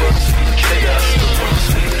chaos. Rose from the chaos.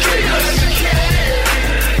 Rose from the chaos.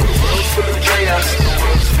 Rose from the chaos.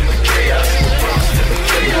 Rose from the chaos.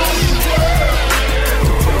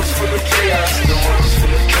 Rose from the chaos. Rose from the chaos. Rose from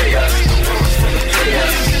the chaos. Rose from the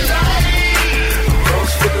chaos.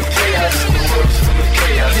 Rose from the chaos. Rose from the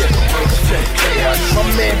chaos. Rose from the chaos. My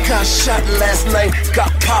man got shot last night,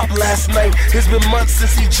 got popped last night. It's been months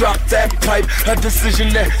since he dropped that pipe. A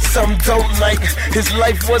decision that some don't like. His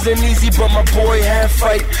life wasn't easy, but my boy had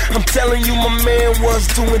fight. I'm telling you, my man was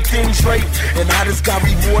doing things right. And I just got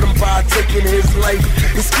reward him by taking his life.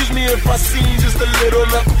 Excuse me if I seem just a little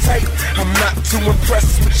uptight. I'm not too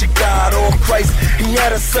impressed with your God or Christ. He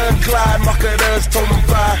had a son, Clyde, marketers told him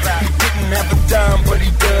bye. He didn't have a dime, but he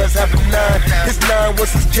does have a 9. His 9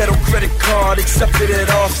 was his ghetto credit card, accepted at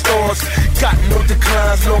all stores. Got no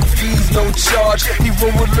declines, no fees, no charge. He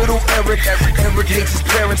rolled with little Eric. Eric hates his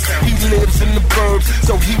parents. He lives in the burbs,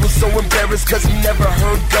 so he was so embarrassed cause he never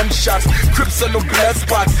heard gunshots. Crips on no blood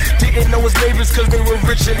spots. Didn't know his neighbors cause they were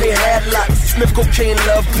rich and they had lots. Sniff cocaine,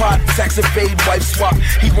 love pot, tax evade, wife swap.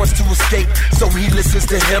 He wants to escape, so he listens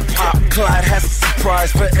to hip hop. Clyde has a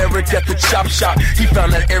surprise for Eric at the chop shop. He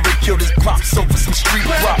found that Eric killed his pops over some street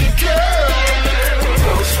rock.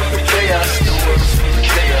 Rose from the chaos. Rose from the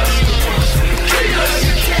chaos. Rose from the chaos.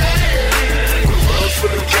 Rose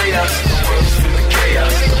from the chaos. Rose from the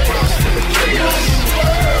chaos. Rose from the chaos.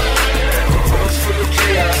 Rose from the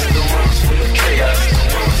chaos. Rose from the chaos.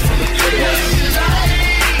 Rose from the chaos.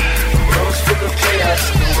 Rose from the chaos.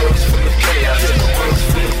 Rose from the chaos. Rose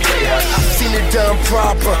from the chaos. I've seen it done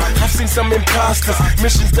proper. I've seen some imposters.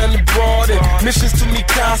 Missions done abroad and missions to me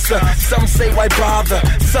casa. Some say why bother,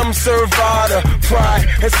 some serve honor, pride,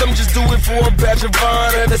 and some just do it for a badge of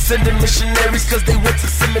honor. They're sending missionaries cause they went to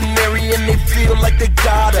seminary and they feel like they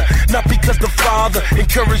gotta, not because the Father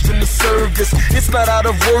encouraged them to serve this. It's not out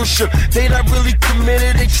of worship, they not really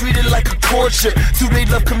committed, they treat it like a courtship. Do they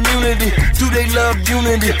love community? Do they love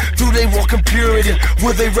unity? Do they walk in purity?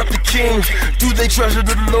 Will they rep the King? Do they treasure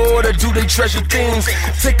the Lord or do they treasure things?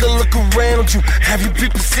 Take a look around you, have you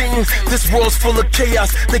people seen? This world's full of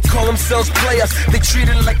chaos, they call themselves players. They treat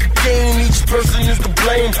it like a game, each person is to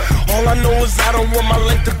blame. All I know is I don't want my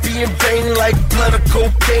life to be in vain, like blood or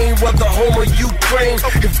cocaine, whether home or Ukraine.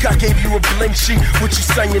 If God gave you a blank sheet, would you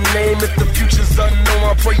sign your name? If the future's unknown,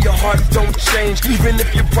 I pray your heart don't change. Even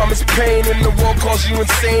if you promise pain and the world calls you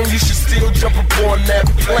insane, you should still jump aboard that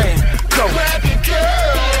plane. Go.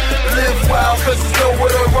 Live wild cause there's nowhere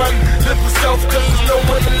to run. Live for self cause there's no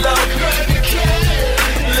one to love.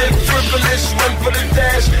 Live privileged, run for the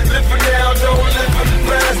dash. Live for now, don't live for the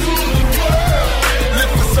past.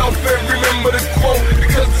 Live for self and remember the quote,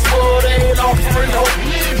 because this world ain't offering hope.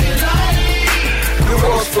 The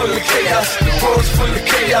world's full of chaos, the world's full of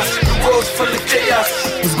chaos, the world's full of chaos.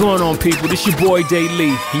 What's going on, people? This your boy Day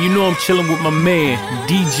Lee, and you know I'm chilling with my man,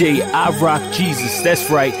 DJ I Rock Jesus. That's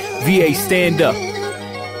right, VA, stand up.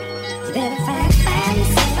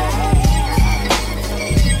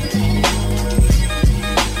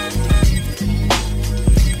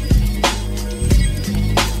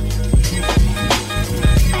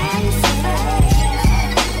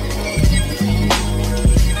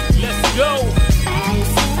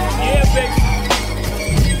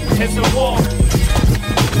 It's a walk,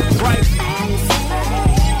 right?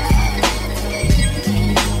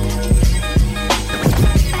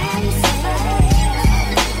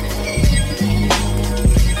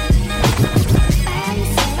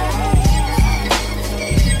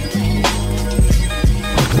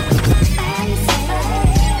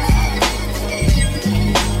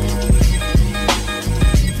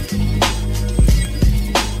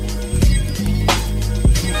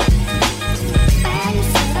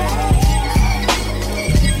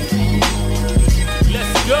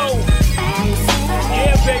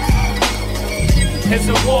 It's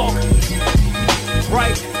a walk,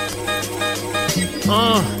 right?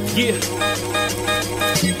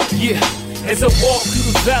 Yeah. As I walk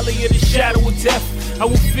through the valley of the shadow of death, I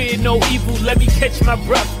will fear no evil, let me catch my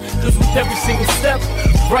breath. Cause with every single step,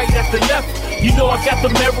 right after left, you know I got the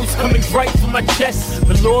arrows coming right from my chest.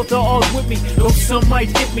 The Lord, thou art with me, though some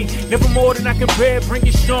might hit me. Never more than I can bear, bring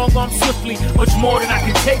it strong arm swiftly. Much more than I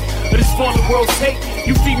can take, but this fallen world's hate.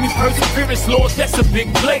 You feed me perseverance, Lord, that's a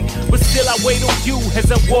big plate. But still I wait on you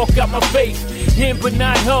as I walk out my faith. Him but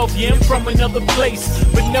not help, yeah, I'm from another place.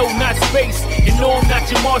 But no, not space, and no, I'm not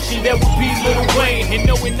your Martian. That would be Lil Wayne, and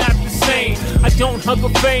no, we're not the same. I don't hug a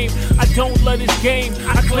fame, I don't love this game.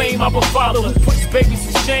 I claim I'm a father who puts babies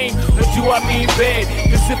to shame. Or do I mean bad?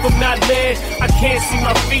 Cause if I'm not led, I can't see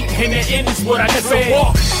my feet, and the end is what I said.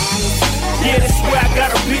 Walk. Yeah, that's where I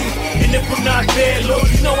gotta be. And if I'm not there, Lord,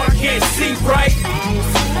 you know I can't see right.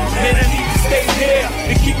 Man, I need to stay there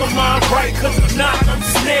and keep my mind right. Cause if not, I'm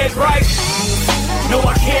snared right. No,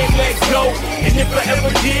 I can't let go. And if I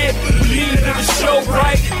ever did, believe in the show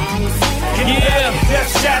right. Yeah,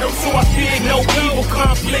 death shadow, so I fear no evil,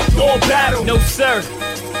 conflict, or battle. No, sir.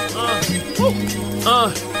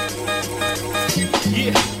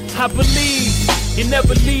 Yeah, I believe. You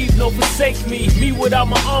never leave, no forsake me. Me without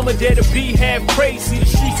my armor, there to be half crazy. The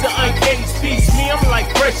streets are uncaged peace. Me, I'm like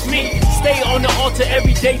fresh meat. Stay on the altar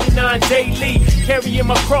every day, denying daily. Carrying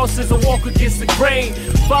my cross as I walk against the grain.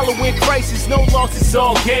 Following crisis, no loss, it's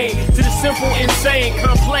all gain. To the simple, insane,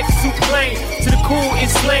 complex, too plain. To the cool,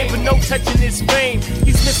 enslaved, but no touching his fame.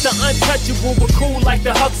 He's Mr. Untouchable, but cool like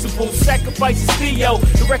the Huxtable. Sacrifices Theo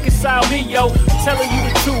to reconcile me, yo. I'm telling you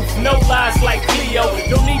the truth, no lies like Cleo.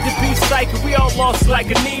 Don't need to be psychic, we all lost like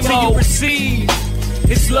a Nemo. Till you receive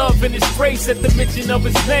his love and his grace at the mention of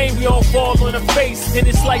his name, we all fall on the face. And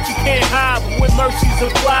it's like you can't hide, but when mercy's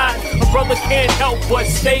applied, a brother can't help but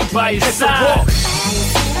stay by his side.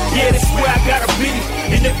 Yeah, that's where I gotta be.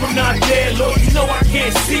 And if I'm not there, Lord, you know I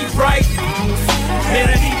can't see right. Man,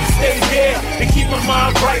 I need to stay there and keep my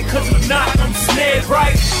mind right. Cause if not, I'm snared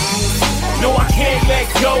right. No, I can't let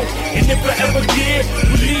go. And if I ever did,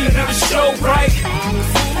 believe in the show right.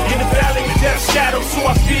 In the valley of death shadow, so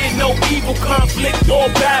I fear no evil, conflict, or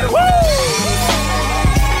battle. Woo!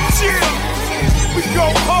 Yeah, we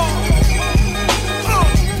go hard.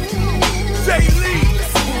 Day Lee,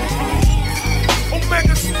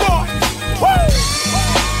 Omega Sparks. Woo!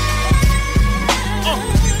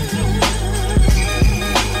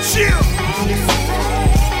 Yeah.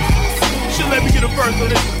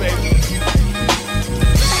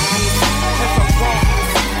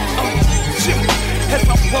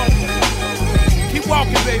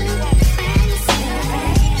 it, baby.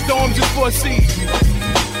 Storm just for a season.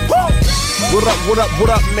 What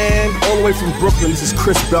up, man? All the way from Brooklyn, this is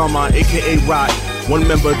Chris Belmont, a.k.a. Rock, one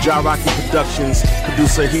member of Ja Rocky Productions,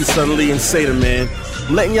 producer Heath Suddenly and Seder, man.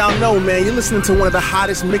 I'm letting y'all know, man, you're listening to one of the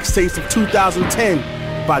hottest mixtapes of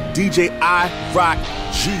 2010 by DJ I Rock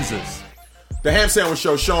Jesus. The Ham Sandwich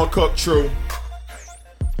Show, Sean Cook, True,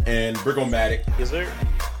 and Brick-O-Matic. Yes, sir.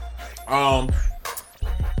 And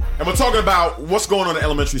we're talking about what's going on in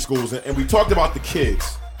elementary schools, and we talked about the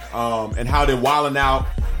kids and how they're wilding out.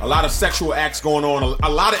 A lot of sexual acts going on, a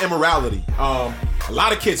lot of immorality. A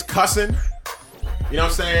lot of kids cussing. You know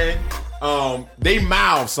what I'm saying? They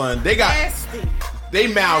mouth, son. They got Nasty. they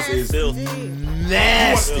mouths is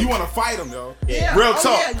nasty. You want to fight them, though? Yeah. Real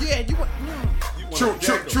talk. Yeah.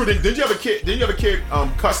 True. Did you ever kid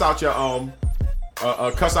cuss out your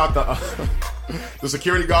cuss out the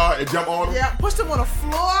security guard and jump on him? Yeah, push them on the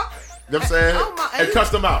floor. You know what I'm saying? And cuss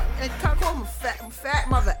them out. And call them fat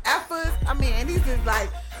mother effers. I mean, and these is like,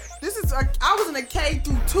 I was in a K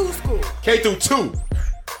through 2 school. K through 2.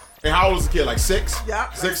 And how old was the kid? Like 6?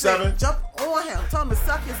 Yeah. 6, 7? Jump on him. Tell him to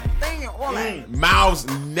suck his thing and all that. Mouths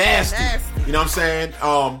nasty. You know what I'm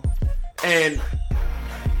saying?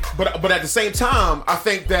 But at the same time, I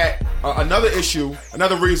think that another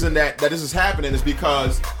reason that this is happening is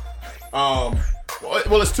because, well,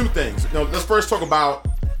 it's 2 things. You know, let's first talk about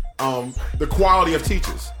the quality of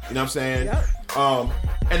teachers. You know what I'm saying? Yep.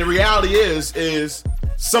 And the reality is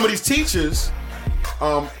some of these teachers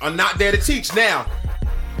are not there to teach. Now,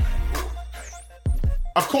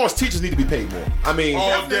 of course, teachers need to be paid more. I mean,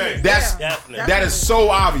 all day. That is so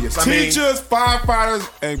obvious. Teachers, firefighters,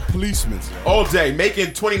 and policemen all day making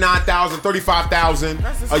 $29,000,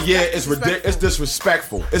 $35,000 a year is ridiculous. It's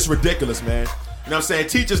disrespectful. It's ridiculous, man. You know what I'm saying?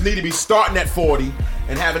 Teachers need to be starting at 40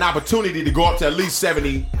 and have an opportunity to go up to at least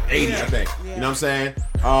 70, 80, I think. You know what I'm saying?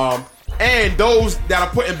 And those that are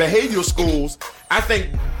put in behavioral schools, I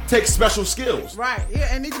think, take special skills. Right, yeah,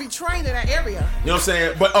 and need to be trained in that area. You know what I'm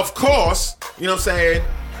saying? But of course, you know what I'm saying,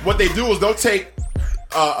 what they do is they'll take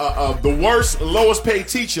the worst, lowest paid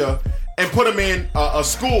teacher and put them in a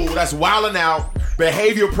school that's wilding out,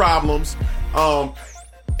 behavioral problems,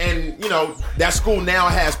 and, you know, that school now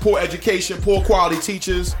has poor education, poor quality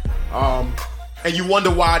teachers, and you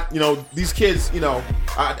wonder why, you know, these kids, you know,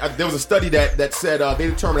 there was a study that said they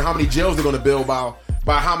determined how many jails they're going to build by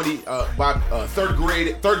how many third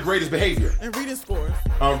graders behavior and reading scores.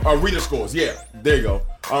 Reading scores, yeah, there you go.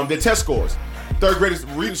 Their test scores, third graders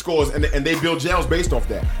reading scores, and they build jails based off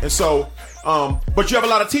that. And so, but you have a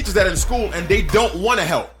lot of teachers that are in school and they don't want to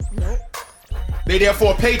help. Nope. They there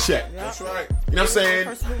for a paycheck. Yep. That's right. You know what I'm saying?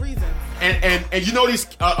 Personal reasons. And you know these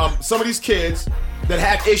some of these kids that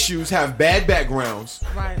have issues have bad backgrounds.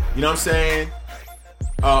 Right. You know what I'm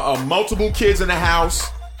saying? Multiple kids in the house.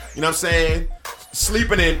 You know what I'm saying?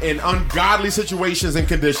 Sleeping in ungodly situations and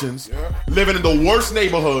conditions. Yep. Living in the worst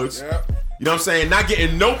neighborhoods. Yep. You know what I'm saying? Not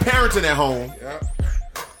getting no parenting at home. Yep.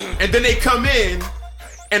 And then they come in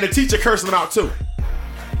and the teacher cursing them out too.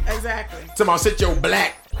 Exactly. Talking about sit your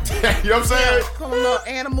black. You know what I'm saying? Yeah, calling them little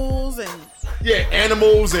animals and... Yeah,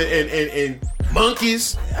 animals and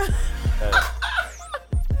monkeys. You know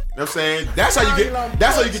what I'm saying? That's how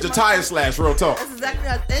you get your tires slashed, real talk. That's exactly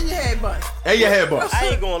how, and your head bust. And your head bust. I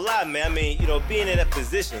ain't gonna lie, man. I mean, you know, being in that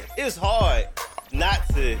position, it's hard not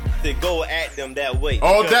to go at them that way.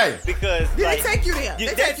 All day. Because They like, take you there. They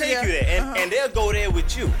take you there. And they'll go there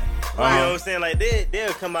with you. You know what I'm saying? Like,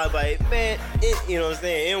 they'll come out like, man, you know what I'm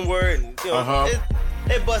saying, N-word. And, you know,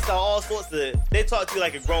 they bust out all sorts of, they talk to you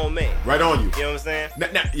like a grown man. Right on you. You know what I'm saying?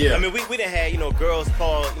 Yeah. I mean, we done had, you know, girls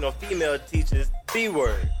call, you know, female teachers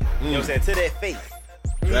B-word. You know what I'm saying? To their face.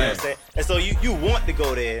 You know what I'm saying? And so you want to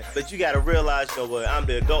go there, but you got to realize, you know what, I'm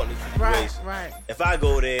the adult in this situation. Right. If I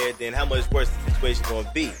go there, then how much worse the situation going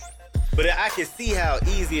to be? But I can see how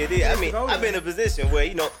easy it is. I mean, I've been in a position where,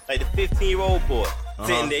 you know, like the 15-year-old boy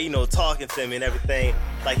sitting there, you know, talking to me and everything,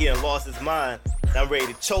 like he done lost his mind. And I'm ready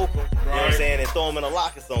to choke him, you know what I'm saying, and throw him in a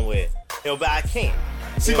locker somewhere. You know, but I can't.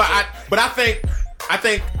 See, but I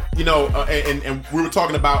think, you know, and we were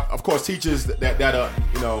talking about, of course, teachers that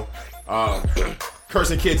you know,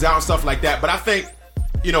 cursing kids out and stuff like that. But I think,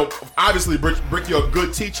 you know, obviously, Brick, you're a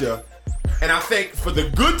good teacher. And I think for the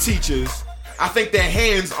good teachers, I think their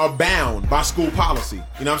hands are bound by school policy.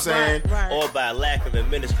 You know what I'm saying? Right. Or by lack of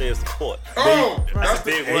administrative support. That's a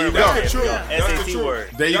big there word. you go. That's the truth. SAT That's the truth. word.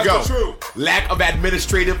 There you That's go. the truth. Lack of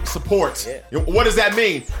administrative support. Yeah. What does that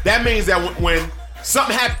mean? That means that when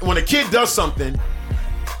something happens, when a kid does something,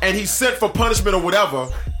 and he's sent for punishment or whatever,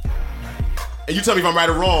 and you tell me if I'm right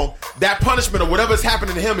or wrong, that punishment or whatever's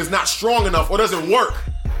happening to him is not strong enough or doesn't work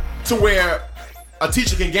to where a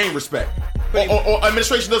teacher can gain respect, or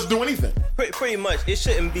administration doesn't do anything. Pretty much, it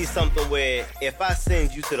shouldn't be something where if I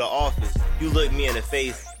send you to the office, you look me in the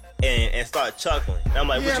face and start chuckling. And I'm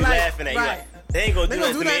like, what you laughing at? You're like, they ain't gonna do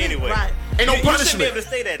that to me anyway. Right. Ain't no punishment. You shouldn't be able to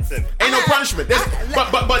say that to me. Ain't no punishment.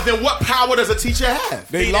 But then what power does a teacher have?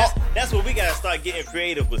 That's what we gotta start getting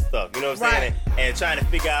creative with stuff. You know what I'm saying? And trying to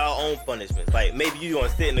figure out our own punishments. Like maybe you gonna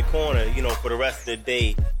sit in the corner, you know, for the rest of the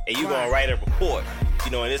day, and you gonna write a report,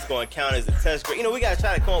 you know, and it's gonna count as a test grade. You know, we gotta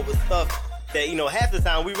try to come up with stuff that, you know, half the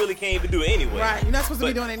time we really can't even do it anyway. Right, you're not supposed to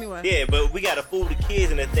be doing it anyway. Yeah, but we gotta fool the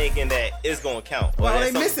kids into thinking that it's gonna count. Well,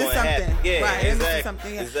 they missing something. Happen. Yeah, right, exactly. They missing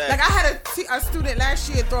something. Yeah. Exactly. Like I had a student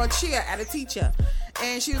last year throw a chair at a teacher,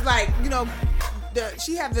 and she was like, you know,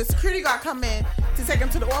 she had the security guard come in to take him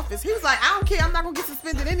to the office. He was like, I don't care, I'm not gonna get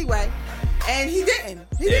suspended anyway. And he didn't.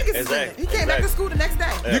 He didn't get suspended. He came back to school the next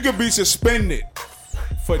day. You could be suspended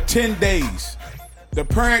for 10 days. The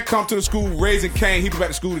parent come to the school raising Cain, he be back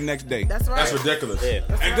to school the next day. That's right. That's ridiculous. Yeah.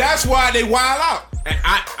 And that's why they wild out. And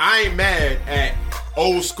I ain't mad at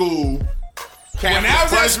old school When I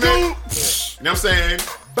was at school, you know what I'm saying?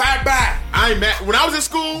 Bye. I ain't mad. When I was in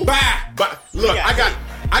school, bye. Look,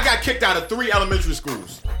 I got kicked out of 3 elementary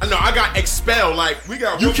schools. No, I got expelled. Like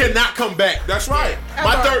you cannot come back. That's right.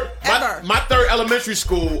 My third elementary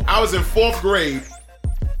school, I was in 4th grade.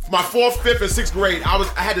 My 4th, 5th, and 6th grade, I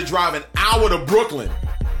had to drive an hour to Brooklyn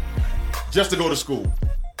just to go to school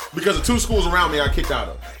because the 2 schools around me I kicked out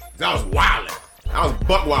of. I was wilding. I was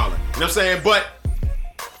buck wilding. You know what I'm saying? But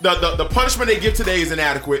the punishment they give today is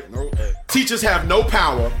inadequate. Teachers have no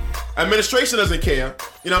power. Administration doesn't care.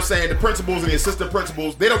 You know what I'm saying? The principals and the assistant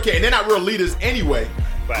principals, they don't care. And they're not real leaders anyway.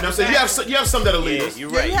 Right. You know what I'm saying? You have some that are leaders. You're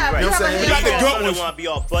right. You know what I'm saying? You got the good ones. Want to be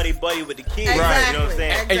all buddy with the kids. Exactly. You know what I'm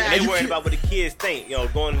saying? Exactly. And you worried about what the kids think. You know,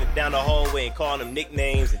 going down the hallway and calling them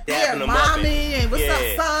nicknames and dapping them up. Mommy and what's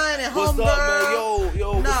up, son, and what's homegirl. What's up, man?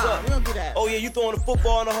 Yo, what's up? We don't do that. Oh yeah, you throwing the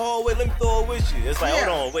football in the hallway? Let me throw it with you. It's like,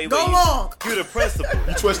 hold on, wait. Go long. You the principal.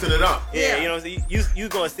 You twisting it up. Yeah, you know what I'm saying? You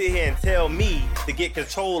gonna sit here and tell me to get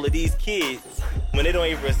control of these kids when they don't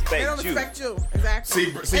even respect you. They don't respect you.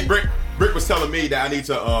 Exactly. See, Brick was telling me that I need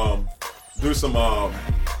to do some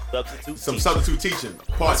substitute teaching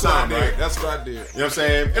part-time, right? That's what I did. You know what I'm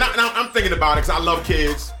saying? And I'm thinking about it because I love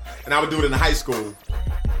kids, and I would do it in high school.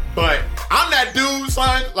 But I'm that dude,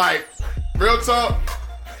 son, like, real talk.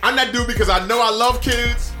 I'm that dude because I know I love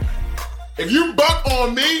kids. If you buck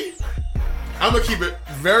on me, I'm going to keep it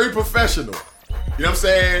very professional. You know what I'm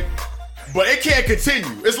saying? But it can't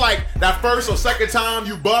continue. It's like that first or second time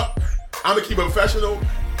you buck, I'm going to keep it professional.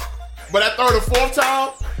 But that 3rd or 4th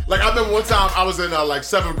time, like I remember one time I was in like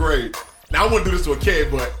 7th grade. Now I wouldn't do this to a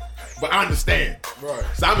kid, but I understand. Right.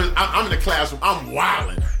 So I'm in the classroom. I'm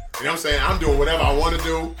wilding. You know what I'm saying? I'm doing whatever I want to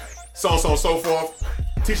do. So on and so forth.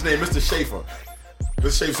 Teacher named Mr. Schaefer.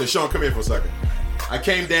 Mr. Schaefer said, Sean, come here for a second. I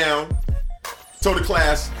came down, told the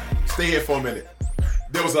class, stay here for a minute.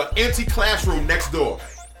 There was an empty classroom next door.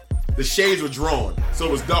 The shades were drawn, so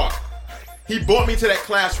it was dark. He brought me to that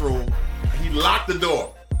classroom. He locked the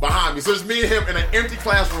door behind me. So it's me and him in an empty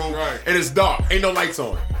classroom, and it's dark. Ain't no lights on.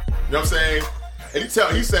 You know what I'm saying? And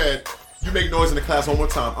he said, you make noise in the class one more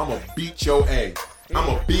time, I'm going to beat your A. I'm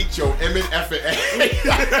going to beat your M&F-A.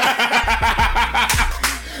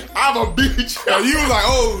 I'm going to beat you. You was like,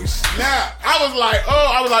 oh, snap. I was like,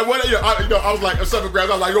 what? I was like, in 7th grade,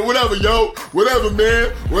 I was like, whatever, man. You know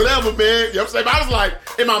what I'm saying? But I was like,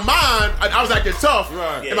 in my mind, I was acting tough.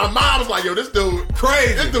 Right. In my mind, I was like, yo, this dude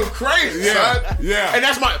crazy. Yeah. Son. Yeah. And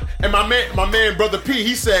that's my man, Brother P,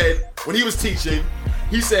 he said, when he was teaching,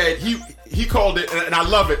 he said, he called it, and I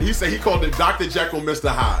love it, he said he called it Dr. Jekyll, Mr.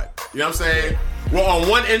 Hyde. You know what I'm saying? Well, on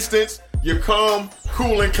one instance, you calm,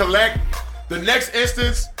 cool, and collect. The next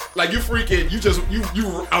instance, like you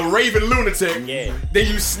a raving lunatic. Yeah. Then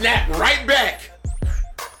you snap right back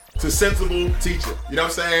to sensible teacher. You know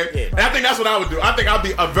what I'm saying? Yeah. And I think that's what I would do. I think I'd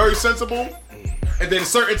be a very sensible, and then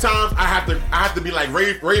certain times I have to be like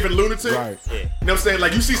raving lunatic. Right. Yeah. You know what I'm saying?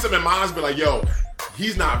 Like you see something in my eyes, be like, yo,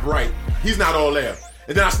 he's not bright. He's not all there.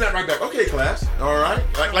 And then I snap right back. Okay, class. All right.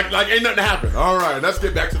 Like ain't nothing happened. All right. Let's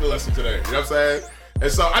get back to the lesson today. You know what I'm saying?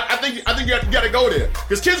 And so I think you got to go there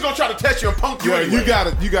because kids gonna try to test you and punk you. Anyway. You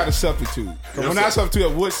got to substitute. When I substitute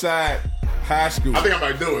at Woodside High School, I think I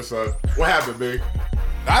might do it, son. What happened, big?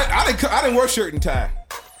 I didn't wear shirt and tie.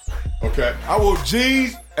 Okay. I wore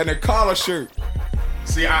jeans and a collar shirt.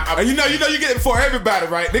 See, and you get it before everybody,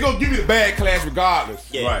 right? They gonna give you the bad class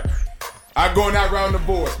regardless. Yeah. Right. I going out around the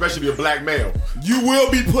board, especially if you're a black male. You will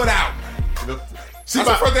be put out. See, that's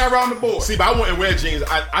the first thing around the board. See, but I wouldn't wear jeans.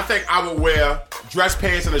 I think I would wear dress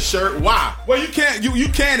pants and a shirt. Why? Well, you can't. You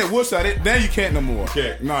can at Woodside. Then you can't no more.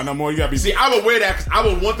 Okay. No more. You gotta be. See, I would wear that because I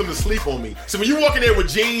would want them to sleep on me. So when you walk in there with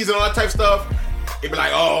jeans and all that type of stuff, it'd be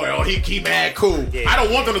like, oh, he mad cool. Yeah. I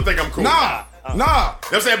don't want them to think I'm cool. Nah. You know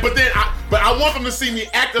what I'm saying? But then, I want them to see me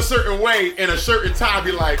act a certain way in a shirt and tie.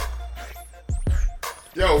 Be like,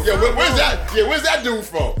 yo, where's that? Yeah, where's that dude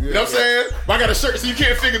from? You know what I'm saying? But I got a shirt, so you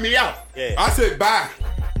can't figure me out. Yeah. I said bye.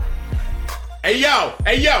 Hey yo,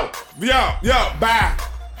 bye.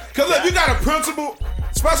 Cause look, you got a principal,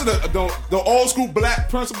 especially the old school black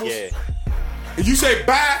principals. Yeah. If you say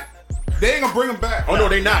bye, they ain't gonna bring them back. Oh no,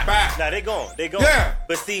 they not. Bye. Nah, they gone. Yeah.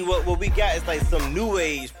 But see, what we got is like some new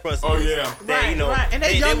age principles. Oh yeah. That, Right. And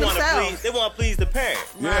they young want to themselves. please. They want to please the parent.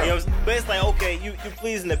 Yeah. You know what I'm saying? But it's like, okay, you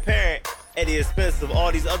pleasing the parent at the expense of all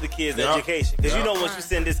these other kids' education. Because you know once you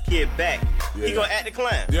send this kid back, he gonna act the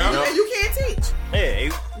clown. Yeah. And you can't teach.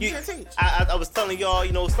 Yeah, You can't teach. I was telling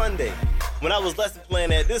y'all, Sunday, when I was lesson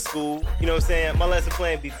planning at this school, you know what I'm saying, my lesson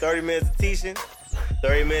plan be 30 minutes of teaching,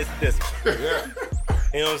 30 minutes of discipline. Yeah.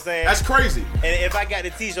 You know what I'm saying? That's crazy. And if I got to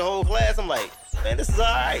teach a whole class, I'm like, man, this is all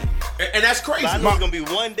right. And that's crazy. But I know it's going to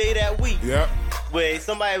be one day that week Yeah. where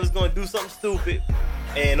somebody was going to do something stupid,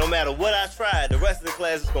 and no matter what I tried, the rest of the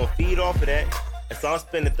class was going to feed off of that. And so I'm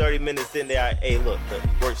spending 30 minutes sitting there, hey, look,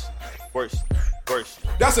 worksheet.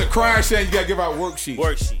 That's a crying shame. You gotta give out worksheets.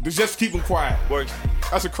 Worksheet. Just keep them quiet. Worksheet.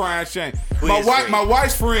 That's a crying shame. Please, My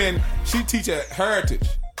wife's friend, she teach at Heritage.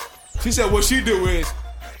 She said what she do is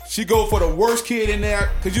she go for the worst kid in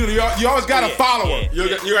there because you always got to follow her.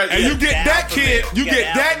 You're right. And you get that kid, to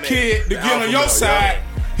get on your side.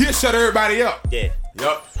 He'll shut everybody up. Yeah.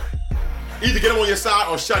 Yup. Either get him on your side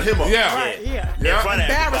or shut him up. Yeah. Right, yeah. In front of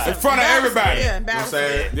everybody. In front of everybody. Yeah, You know what I'm embarrassing.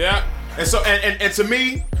 saying? Yeah. And so, and to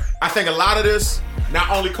me, I think a lot of this not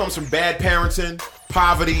only comes from bad parenting,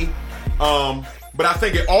 poverty, but I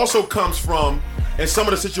think it also comes from, in some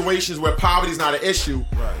of the situations where poverty is not an issue,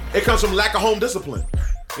 it comes from lack of home discipline.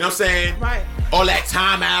 You know what I'm saying? Right. All that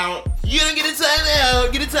time out. You didn't get a time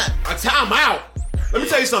out. Get a time out. Let me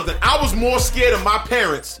tell you something. I was more scared of my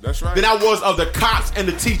parents than I was of the cops and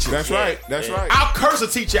the teachers. That's right. I'll curse a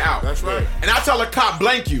teacher out. That's right. And I'll tell a cop,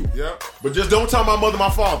 blank you. Yep. But just don't tell my mother, my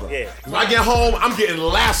father. Yeah. When I get home, I'm getting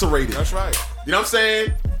lacerated. That's right. You know what I'm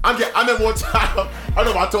saying? I remember one time, I don't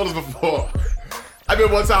know if I told this before. I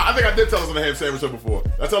remember one time, I think I did tell us on the Ham Sandwich Show before.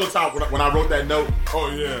 I told the time when I wrote that note. Oh,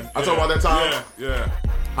 yeah. I told about that time? Yeah.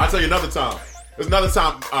 I'll tell you another time. There's another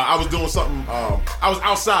time I was doing something, I was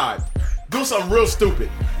outside doing something real stupid.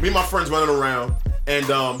 Me and my friends running around, and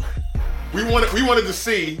we wanted to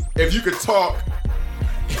see if you could talk.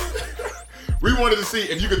 We wanted to see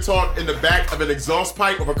if you could talk in the back of an exhaust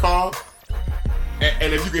pipe of a car,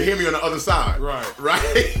 and if you could hear me on the other side. Right.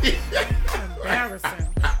 Embarrassing.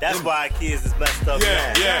 That's why our kids is messed up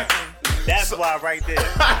now. Yeah. That's why right there.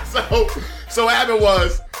 So what happened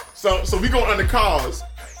was, so we go under cars.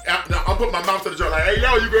 I'm putting my mouth to the joint like, hey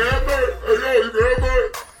yo, you can have me? Hey yo, you can have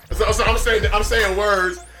me? So I'm saying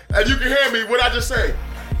words, and you can hear me. What I just say?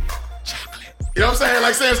 Chocolate. You know what I'm saying?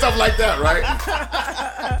 Like saying stuff like that, right?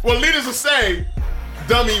 Well, leaders will say,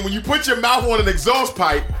 dummy, when you put your mouth on an exhaust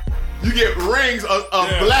pipe, you get rings of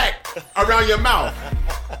black around your mouth.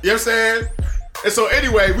 You know what I'm saying? And so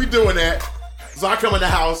anyway, we doing that. So I come in the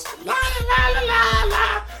house, la la la la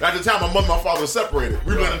la. At the time, my mother and my father were separated.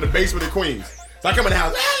 We lived in the basement in Queens. So I come in the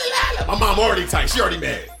house, la la la. My mom already tight. She already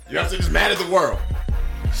mad. You know what I'm saying? Just mad at the world.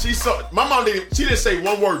 My mom didn't say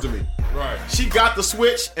one word to me. Right. She got the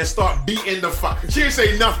switch and start beating the fuck. She didn't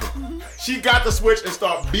say nothing. She got the switch and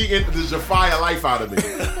start beating the Jafia life out of me.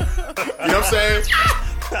 You know what I'm saying?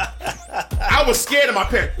 I was scared of my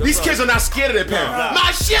parents. These kids are not scared of their parents.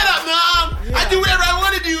 Mom, shut up, Mom. Yeah. I do whatever I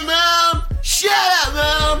want to do, Mom. Shut up,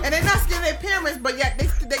 Mom. And they're not scared of their parents, but yet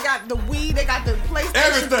they got the weed, they got the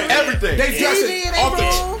PlayStation, everything. They dress TV in it off their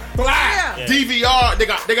the room. black. Yeah. DVR,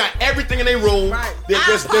 they got everything in their room. Right.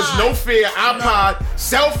 There's no fear. iPod,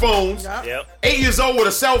 cell phones. Yep. 8 years old with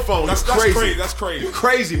a cell phone. That's crazy. That's crazy. You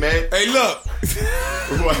crazy, man. Hey, look.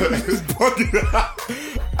 It's bugging out.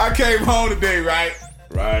 I came home today, right?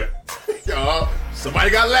 Right. Somebody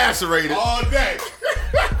got lacerated. All day.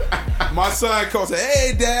 My son calls,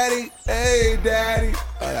 hey, daddy. Hey, daddy.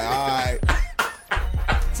 I'm like, all right.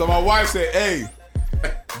 So my wife said, hey,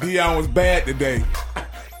 Dion was bad today.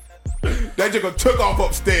 That nigga took off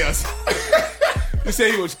upstairs. He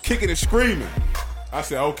said he was kicking and screaming. I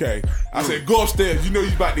said, okay. I said, go upstairs. You know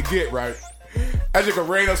he's about to get, right? That nigga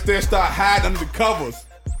ran upstairs, start hiding under the covers.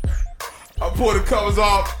 I pulled the covers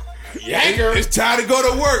off. Yanker. It's time to go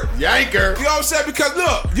to work. Yanker. You know what I'm saying? Because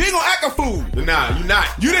look, you ain't gonna act a fool. Nah, you not.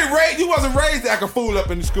 You wasn't raised to act a fool up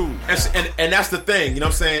in the school. And that's the thing, you know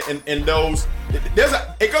what I'm saying? And those,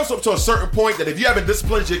 it goes up to a certain point that if you haven't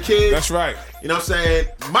disciplined your kids, that's right. You know what I'm saying?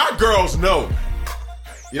 My girls know.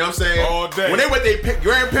 You know what I'm saying? All day. When they with their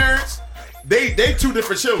grandparents, they two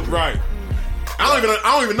different children. Right. I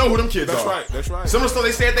don't even know who them kids That's are. right. That's right. Some of the stuff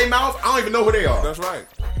they say at their mouth, I don't even know who they are. That's right.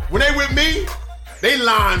 When they with me, they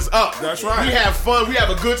lines up. That's right. We have fun. We have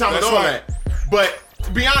a good time with all that. But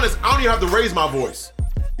to be honest, I don't even have to raise my voice.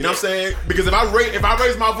 You know what I'm saying? Because if I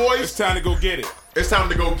raise my voice, it's time to go get it. It's time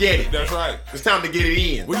to go get it. That's right. It's time to get it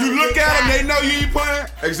in. When you look at them, they know you ain't playing.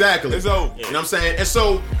 Exactly. It's over. You know what I'm saying? And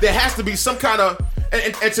so there has to be some kind of,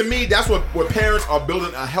 and to me, that's what parents are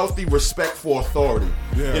building, a healthy respect for authority.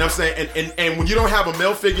 Yeah. You know what I'm saying? And when you don't have a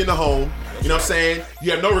male figure in the home, you know what I'm saying?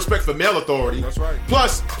 You have no respect for male authority. That's right.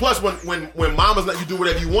 Plus when mama's letting you do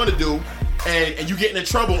whatever you want to do, and you getting in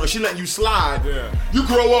trouble and she letting you slide, you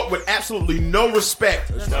grow up with absolutely no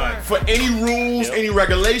respect for any rules, any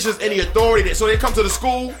regulations, any authority. So they come to the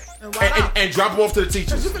school and drop them off to the teachers.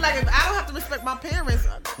 Because you feel like if I don't have to respect my parents,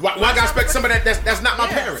 why I gotta respect somebody that's not my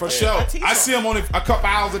parent? For sure. I see them only a couple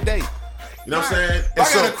hours a day. You know what I'm saying?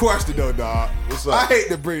 I got a question though, dog. What's up? I hate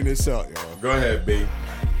to bring this up, yo. Go ahead, B.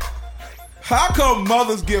 How come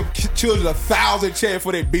mothers give children 1,000 chance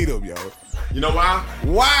before they beat them, yo? You know why?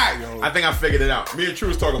 Why, yo? I think I figured it out. Me and True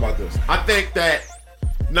was talking about this. I think that,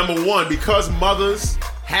 number one, because mothers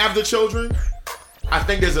have the children, I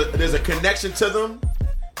think there's a connection to them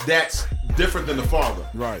that's different than the father.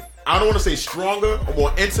 Right. I don't want to say stronger or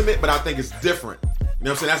more intimate, but I think it's different. You know what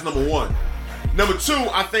I'm saying? That's number one. Number two,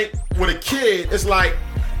 I think with a kid, it's like,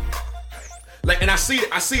 and I see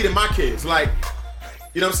it in my kids. Like,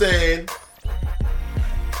 you know what I'm saying?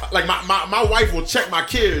 Like my wife will check my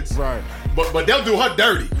kids. Right. But they'll do her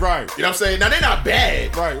dirty. Right. You know what I'm saying? Now they're not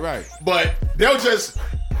bad. Right. But they'll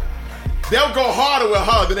go harder with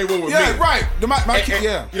her than they will with me. Yeah, right. My kid,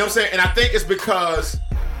 yeah. You know what I'm saying? And I think it's because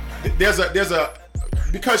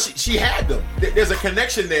because she had them. There's a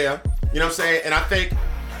connection there. You know what I'm saying? And I think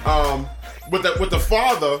with the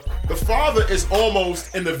father is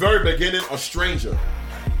almost in the very beginning a stranger.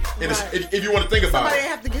 And if you want to think about somebody it,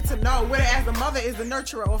 have to get to know. Whereas the mother is the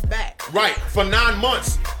nurturer of back. Right. For 9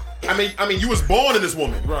 months. I mean, you was born in this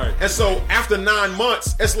woman. Right. And so after 9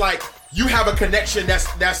 months, it's like you have a connection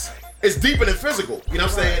that's it's deeper than physical. You know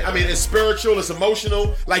what I'm saying? I mean, it's spiritual, it's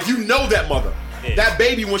emotional. Like, you know that mother. Yeah. That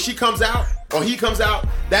baby, when she comes out or he comes out,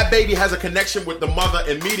 that baby has a connection with the mother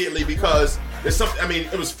immediately because there's something. I mean,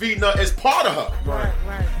 it was feeding her. It's part of her. Right.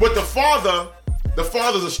 But the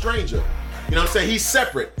father's a stranger. You know what I'm saying? He's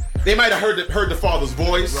separate. They might have heard the father's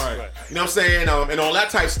voice. Right. You know what I'm saying? And all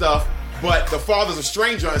that type stuff. But the father's a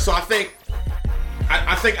stranger, and so I think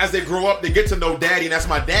as they grow up, they get to know daddy, and that's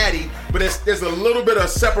my daddy. But there's a little bit of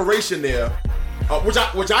separation there, which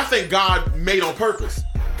I think God made on purpose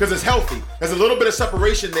because it's healthy. There's a little bit of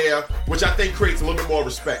separation there, which I think creates a little bit more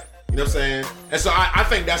respect. You know what I'm saying? And so I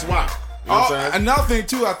think that's why. You know what I'm saying? Another thing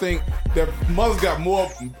too, I think that mothers got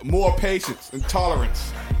more patience and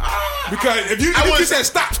tolerance. Because if you said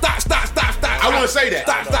stop, I want to say that.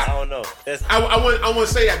 I don't know. I want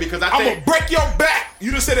to say that because I'm gonna break your back.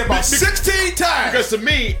 You just said that about 16 times. Because to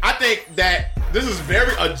me, I think that this is a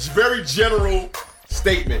very general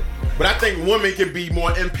statement, but I think women can be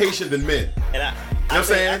more impatient than men. And I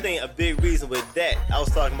think a big reason with that, I was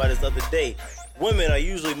talking about this the other day. Women are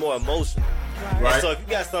usually more emotional. Right. And so if you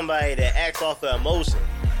got somebody that acts off of emotion,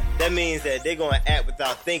 that means that they're going to act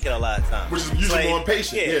without thinking a lot of times. Which is usually more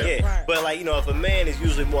impatient. Yeah. Right. But if a man is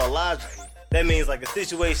usually more logical, that means a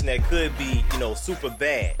situation that could be, super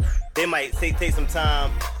bad. They might take some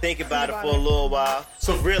time, think about it for a little while,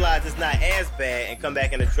 so realize it's not as bad and come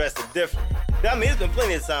back and address it differently. I mean, it's been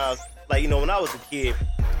plenty of times, when I was a kid,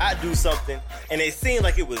 I'd do something and it seemed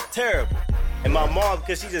like it was terrible. And my mom,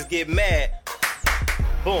 because she just get mad,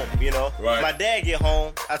 boom, Right. My dad get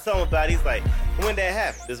home, I tell him about it, he's like, when that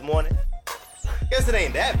happened? This morning? Guess it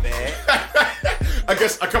ain't that bad. I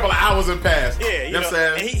guess a couple of hours have passed. Yeah, you know what I'm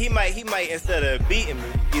saying? And he might instead of beating me,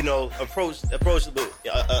 approach with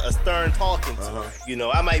a stern talking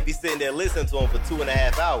to. I might be sitting there listening to him for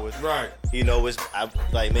 2.5 hours. Right. Which I'm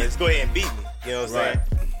like, man, just go ahead and beat me. You know what I'm saying?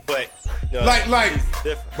 But like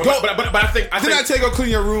different. But I think didn't I tell you go clean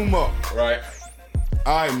your room up? Right.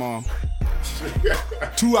 All right, Mom.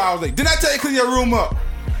 2 hours later. Didn't I tell you clean your room up?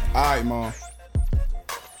 All right, Mom.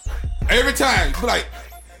 Every time, be like,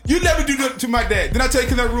 you never do that to my dad. Didn't I tell you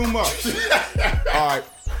clean that room up? All right.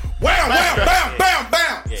 Wham, wham, bam, bam,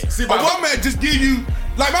 bam. Yeah. See, but one man just give you,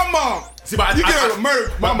 like my mom, See, but you get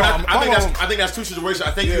murdered. I think that's two situations.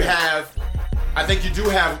 I think you do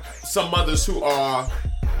have some mothers who are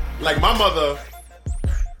like my mother.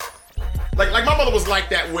 Like my mother was like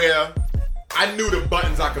that, where I knew the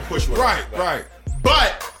buttons I could push with her. Right.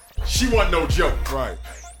 But she wasn't no joke. Right.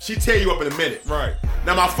 She'd tear you up in a minute. Right.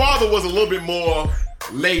 Now my father was a little bit more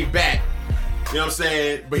laid back. You know what I'm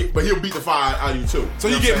saying? But he'll beat the fire out of you too. So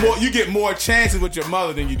you get more chances with your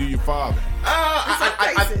mother than you do your father.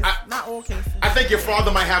 Not all cases. I think your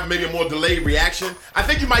father might have maybe a more delayed reaction. I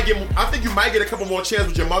think you might get a couple more chances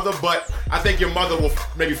with your mother, but I think your mother will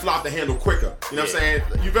maybe flop the handle quicker. You know what I'm saying?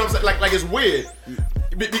 You feel what I'm saying? Like it's weird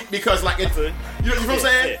because like it's, you feel what I'm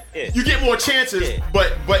saying? Yeah. You get more chances,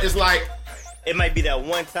 but it's like it might be that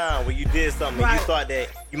one time where you did something and you thought that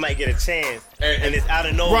you might get a chance, and it's out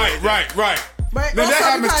of nowhere. Right. But now, also that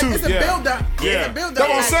happens too. It's a build-up. Yeah. It's a build-up.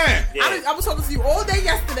 That's what I'm saying. I was talking to you all day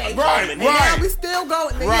yesterday. Right. Now we still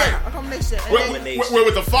going. Yeah, a combination. Where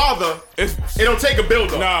with the father, it don't take a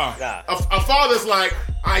build-up. Nah. A father's like,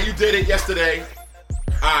 all right, you did it yesterday.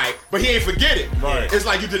 All right. But he ain't forget it. Right. It's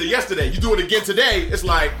like you did it yesterday. You do it again today. It's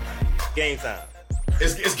like game time.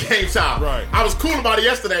 It's game time. Right. I was cool about it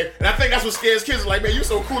yesterday, and I think that's what scares kids. Like, man, you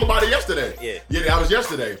so cool about it yesterday. Yeah, that was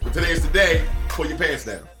yesterday. But today is today. Pull your pants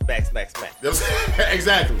down. Smack. You know what I'm saying?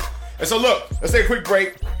 Exactly. And so look, let's take a quick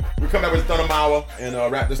break. We come back with Thunder Mauer and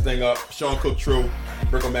wrap this thing up. Sean Cook, True,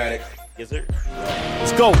 Brickomatic. Yes, sir.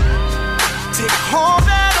 Let's go. Take all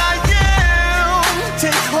that I am,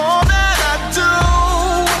 take all that I do.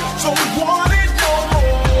 Don't want it no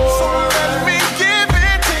more. So let me give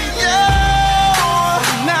it to you.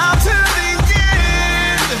 From now to the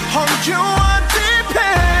end, on you I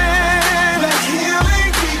depend. Let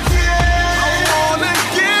healing begin. I wanna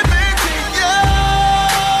give it to you.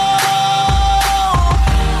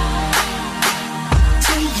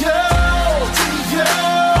 To you.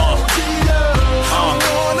 I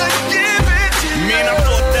wanna give it to you. Man, I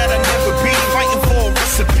thought that I'd never be fighting for a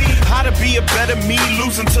recipe. How to be a better me,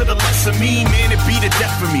 losing to the lesser me. Man, it be the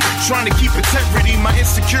death for me. Trying to keep integrity. My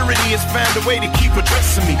insecurity has found a way to keep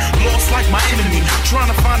addressing me. Lost like my enemy. Trying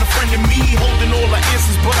to find a friend in me. Holding all the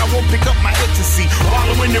answers, but I won't pick up my head to see.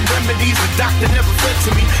 Wallowing in remedies the doctor never fed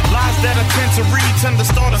to me. Lies that I tend to read tend to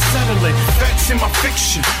start unsettling. Facts in my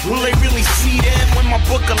fiction. Will they really see that? When my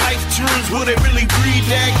book of life turns, will they really read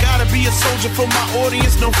that? Gotta be a soldier for my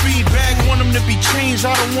audience, no feedback. Want them to be changed,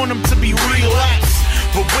 I don't want them to be relapsed.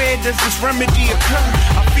 But where does this remedy occur?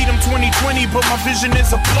 I feed them 20/20, but my vision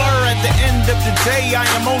is a blur. At the end of the day, I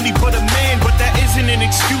am only but a man. But that isn't an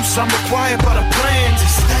excuse, I'm required by the plan to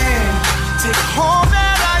stand. Take all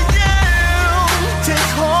that I am,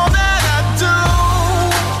 take all that I do.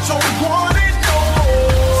 Don't want it no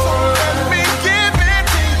more. So let me give it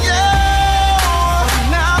to you. From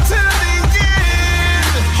now to the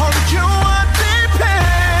end, on you I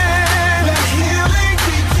depend. Let healing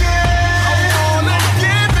begin. I wanna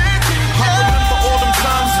give it to you. I remember all them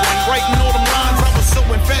times when writing all them lines, I was so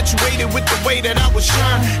infatuated with the way that I would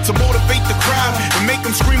shine to motivate the crowd and make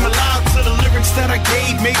them scream aloud to the lyrics that I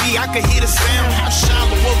gave. Maybe I could hear the sound, how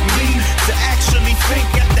shallow of me to actually think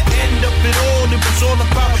at the end of it all. It was all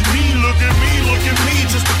about me, look at me,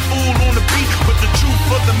 just a fool on the beat. But the truth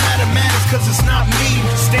of the matter matters, cause it's not me.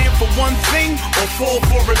 Stand for one thing or fall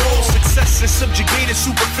for it all. Success is subjugated,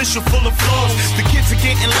 superficial, full of flaws. The kids are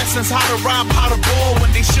getting lessons how to rob, how to ball,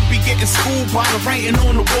 when they should be getting schooled by the writing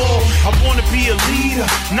on the wall. I wanna be a leader,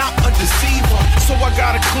 not a deceiver. So I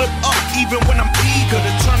gotta clip up even when I'm eager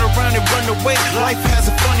to turn around and run away. Life has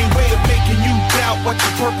a funny way of making you doubt what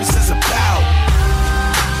your purpose is about.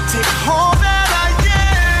 Take all that I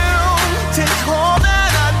am, take all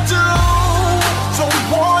that I do. Don't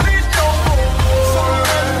want it no more. So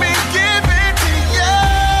let me give it to you.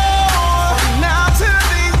 From now to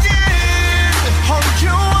the end, on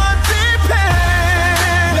you I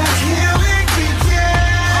depend. Let healing begin.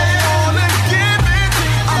 I wanna give it to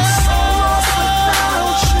you. I'm so lost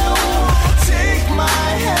without you. Take my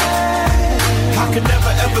hand. I could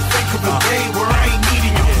never ever think of a day where I ain't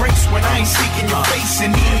needing your grace, when I ain't seeking your face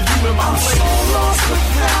and needing you in my I'm place. so lost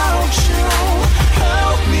without you.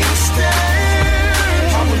 Help me stay.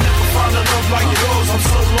 I would never find a love like yours. I'm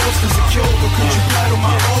so lost and secure, but could you paddle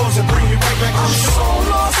my oars and bring me right back to I'm shore? so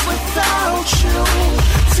lost without you.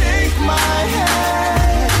 Take my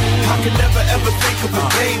hand. I could never ever think of a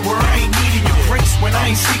day where I ain't needing your grace, when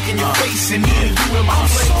I ain't seeking your face and needing you in my I'm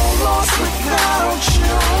place. so lost without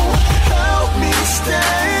you. Help me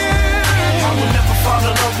stay. I would never find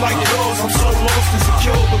a love like yours. I'm so lost and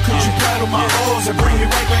secure, but could you paddle my oars and bring me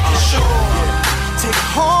right back to shore?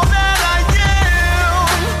 Take all that I am,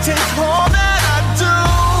 take all that I do.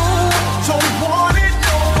 Don't want it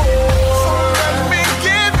no more. So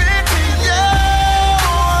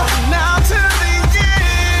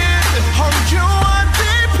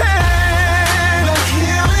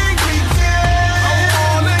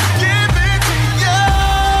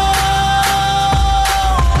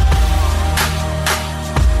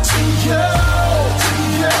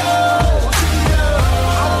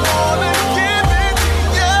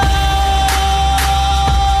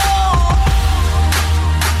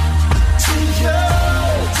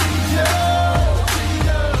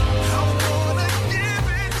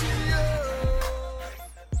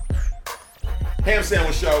Ham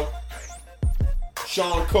Sandwich Show.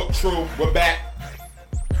 Sean Cook, True. We're back.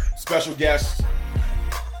 Special guest,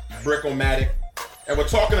 Brick-O-Matic. And we're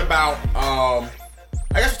talking about,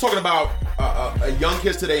 young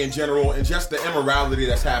kids today in general and just the immorality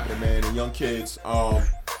that's happening, man, in young kids.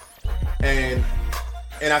 And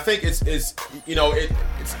I think it's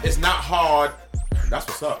not hard. That's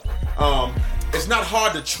what's up. It's not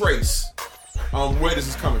hard to trace where this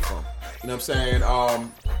is coming from. You know what I'm saying?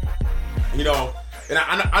 And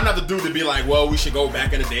I'm not the dude to be like, well, we should go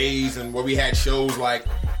back in the days and where we had shows like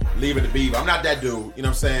Leave It to Beaver. I'm not that dude. You know what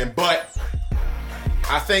I'm saying? But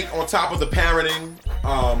I think on top of the parenting,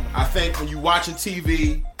 I think when you're watching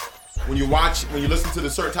TV, when you listen to the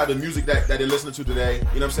certain type of music that they're listening to today, you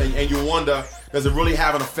know what I'm saying? And you wonder, does it really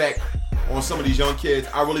have an effect on some of these young kids?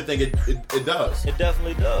 I really think it does. It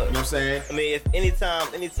definitely does. You know what I'm saying? I mean, if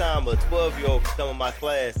anytime a 12-year-old can come in my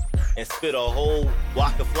class and spit a whole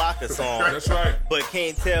Waka Flocka song, that's right, but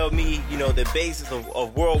can't tell me, the basis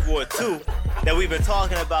of World War II that we've been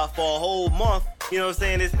talking about for a whole month, you know what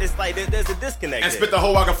I'm saying? It's like there's a disconnect. And spit the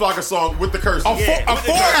whole Waka Flocka song with the curse. A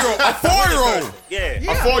four-year-old. Yeah.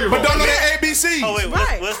 A 4-year-old. But don't know the ABCs. Oh,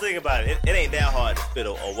 wait, let's think about it. It ain't that hard to spit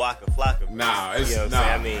a Waka Flocka. Nah, it's you know what nah.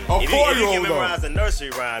 I'm saying? I mean, A if 4-year-old you can memorize a nursery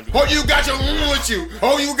rhyme. Oh, you got your with you.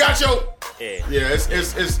 Oh, you got your. Yeah, it's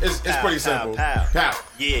pretty simple. Pow.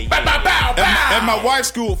 Yeah. Pow. At my wife's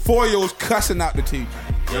school, 4-year-olds cussing out the teacher.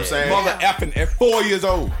 You know what I'm saying? Mother effing at 4 years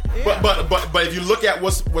old. Yeah. But if you look at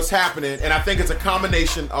what's happening, and I think it's a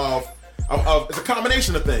combination of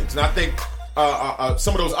things, and I think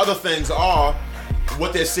some of those other things are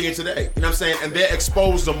what they're seeing today. You know what I'm saying? And they're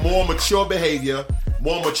exposed to more mature behavior,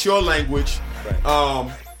 more mature language.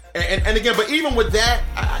 Right. And again, but even with that,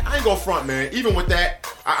 I ain't gonna front, man. Even with that,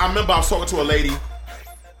 I remember I was talking to a lady,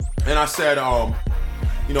 and I said,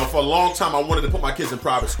 for a long time I wanted to put my kids in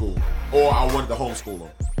private school, or I wanted to homeschool them.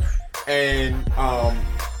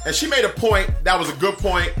 And she made a point that was a good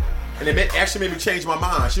point, and it actually made me change my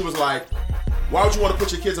mind. She was like, "Why would you want to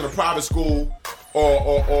put your kids in a private school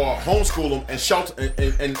or homeschool them and shelter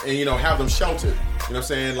and have them sheltered?" You know what I'm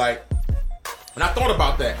saying? Like, and I thought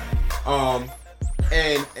about that.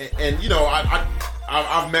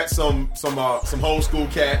 I've met some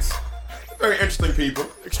homeschool cats, very interesting people,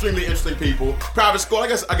 extremely interesting people. Private school, I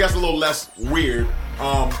guess a little less weird.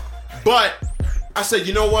 But I said,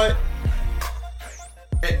 you know what?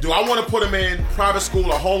 Do I want to put them in private school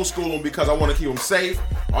or homeschool them because I want to keep them safe?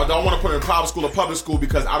 Or do I want to put them in private school or public school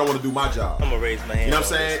because I don't want to do my job? I'm going to raise my hand. You know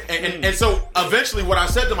what I'm saying? And so eventually what I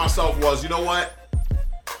said to myself was, you know what?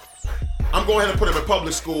 I'm going ahead and put them in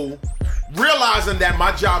public school, realizing that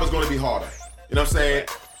my job is going to be harder. You know what I'm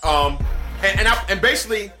saying? And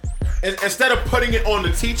basically, instead of putting it on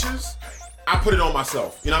the teachers, I put it on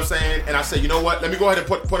myself. You know what I'm saying? And I said, you know what? Let me go ahead and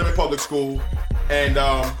put them in public school. And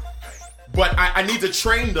but I need to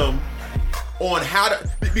train them on how to,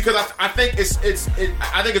 because I think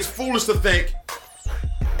it's foolish to think,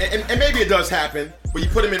 and maybe it does happen, but you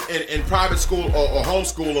put them in private school or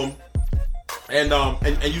homeschool them,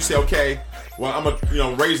 and you say, okay, well, I'm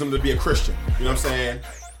gonna raise them to be a Christian. You know what I'm saying?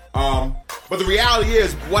 But the reality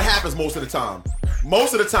is, what happens most of the time?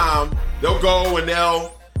 Most of the time, they'll go and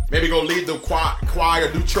they'll maybe go lead the choir,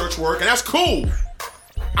 do church work, and that's cool.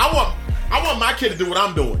 I want my kid to do what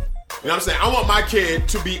I'm doing. You know what I'm saying? I want my kid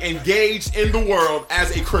to be engaged in the world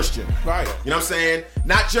as a Christian. Right. You know what I'm saying?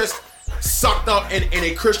 Not just sucked up in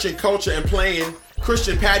a Christian culture and playing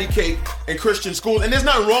Christian patty cake in Christian schools. And there's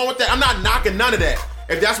nothing wrong with that. I'm not knocking none of that.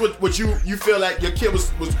 If that's what you feel like your kid was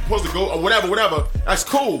supposed to go, or whatever, that's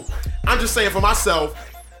cool. I'm just saying for myself,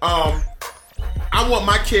 I want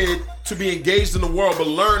my kid to be engaged in the world, but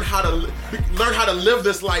learn how to live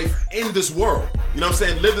this life in this world. You know what I'm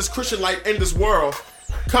saying? Live this Christian life in this world.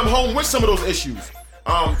 Come home with some of those issues,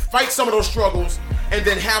 fight some of those struggles, and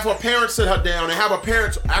then have her parents sit her down and have her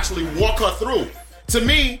parents actually walk her through. To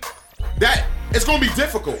me, that it's going to be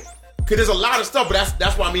difficult because there's a lot of stuff, but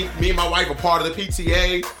that's why me and my wife are part of the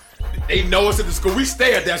PTA. They know us at the school. We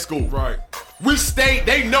stay at that school. Right. We stay.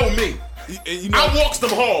 They know me. I walks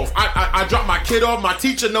them halls. I drop my kid off. My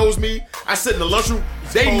teacher knows me. I sit in the lunchroom.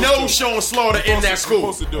 They know Sean Slaughter in that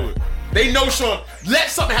school. Supposed to do it. They know Sean. Let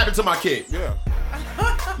something happen to my kid. Yeah.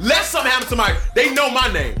 Let something happen to they know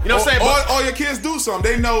my name. You know what I'm saying? All your kids do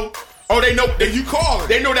something. They know. Oh, they know. If you call it.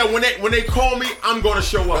 They know that when they call me, I'm going to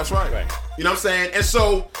show up. That's right. You know what I'm saying? And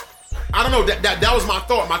so, I don't know. That was my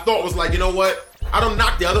thought. My thought was like, you know what? I don't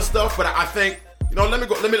knock the other stuff, but I think, let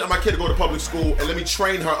me let my kid go to public school and let me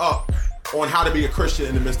train her up on how to be a Christian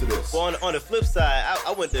in the midst of this. Well, on the flip side,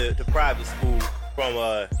 I went to private school from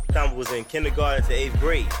time I was in kindergarten to 8th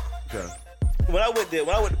grade. Okay. When I went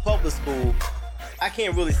to public school, I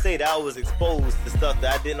can't really say that I was exposed to stuff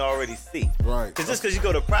that I didn't already see. Right. Because just because you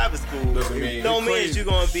go to private school Doesn't mean don't mean that you're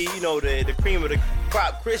going to be, you know, the cream of the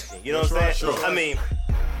crop Christian. You know what I'm saying? Sure. I mean,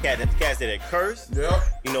 cats that curse. Yeah.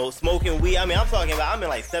 You know, smoking weed. I mean, I'm talking about, I'm in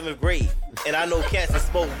like 7th grade, and I know cats that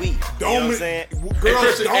smoke weed. You know what I'm saying?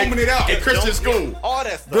 Girls doming it up. At Christian school. All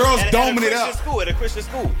that stuff. Girls doming it up. At a Christian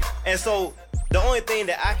school. And so, the only thing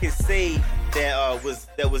that I could say that was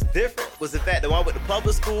different was the fact that when I went to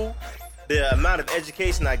public school, the amount of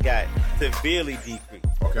education I got severely decreased.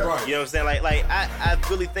 Okay. Right. You know what I'm saying? Like I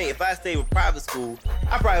really think if I stayed with private school,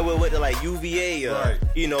 I probably would have went to like UVA or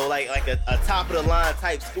you know, like a top of the line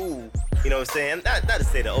type school. You know what I'm saying? Not to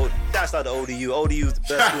say shouts out to ODU. ODU is the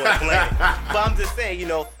best school on the planet. But I'm just saying, you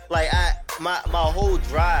know, like my whole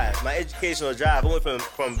drive, my educational drive, I went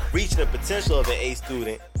from reaching the potential of an A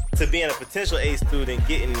student to being a potential A student,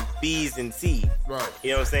 getting B's and C's. Right.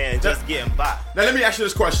 You know what I'm saying? Just getting by. Now let me ask you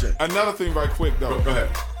this question. Another thing right quick though. Go ahead.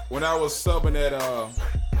 When I was subbing at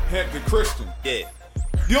Hampton Christian. Yeah.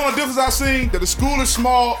 The only difference I seen that the school is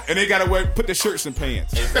small and they gotta put their shirts and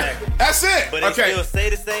pants. Exactly. That's it. But they still say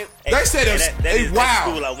the same. They say that is the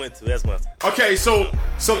school I went to. That's what. Okay, so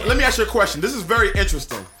let me ask you a question. This is very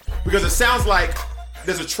interesting because it sounds like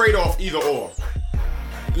there's a trade-off either or.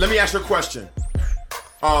 Let me ask you a question.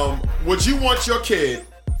 Would you want your kid,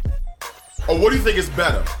 or what do you think is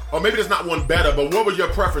better? Or maybe there's not one better, but what would your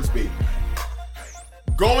preference be?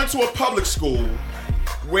 Going to a public school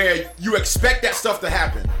where you expect that stuff to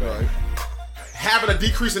happen, right? Having a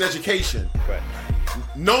decrease in education, right?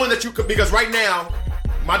 Knowing that you could, because right now,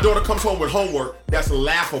 my daughter comes home with homework that's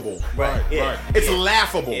laughable. Right. Yeah. It's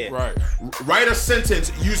laughable. Yeah. Right. Write a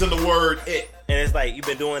sentence using the word it. And it's like you've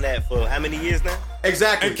been doing that for how many years now?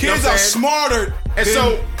 Exactly. And kids are smarter. And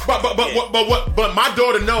so, but my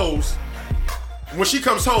daughter knows when she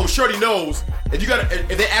comes home, Shorty knows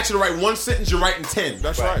if they ask you to write one sentence, you're writing 10.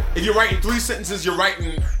 That's right. If you're writing 3 sentences, you're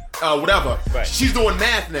writing whatever. Right. She's doing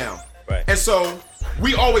math now. Right. And so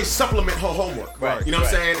we always supplement her homework. Right. You know what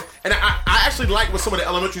I'm saying? And I actually like what some of the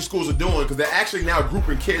elementary schools are doing because they're actually now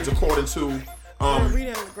grouping kids according to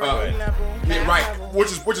reading level. Yeah, right. Level.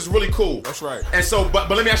 Which is really cool. That's right. And so, but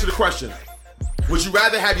let me ask you the question: would you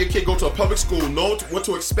rather have your kid go to a public school, know what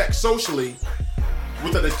to expect socially,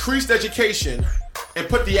 with a decreased education, and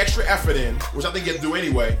put the extra effort in, which I think you have to do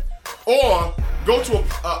anyway, or go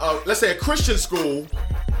to let's say a Christian school,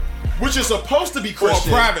 which is supposed to be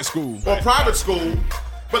Christian, or a private school,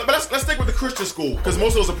 but let's stick with the Christian school because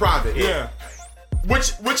most of those are private. Yeah.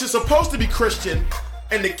 Which is supposed to be Christian,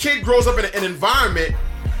 and the kid grows up in an environment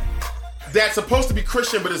that's supposed to be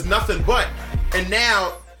Christian, but is nothing but. And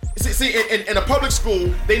now, see, in a public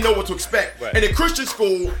school, they know what to expect. Right. In a Christian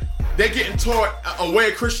school, they're getting taught a way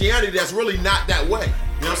of Christianity that's really not that way.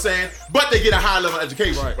 You know what I'm saying? But they get a high level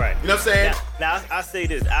education. Right. You know what I'm saying? Now I say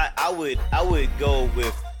this. I would go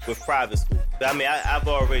with private school. But I mean, I've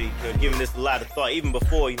already given this a lot of thought. Even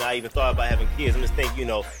before I even thought about having kids. I'm just thinking,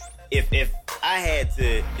 if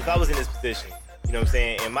I was in this position, you know what I'm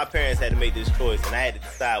saying, and my parents had to make this choice, and I had to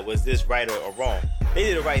decide was this right or wrong. They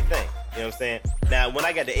did the right thing. You know what I'm saying? Now, when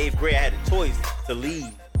I got to 8th grade, I had a choice to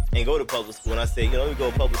leave and go to public school, and I said, let me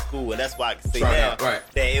go to public school, and that's why I can say now that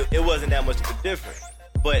it wasn't that much of a difference.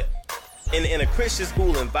 But in a Christian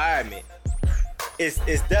school environment, it's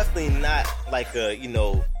definitely not like a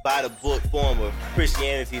by the book form of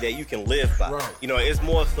Christianity that you can live by. Right. It's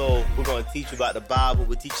more so we're going to teach you about the Bible,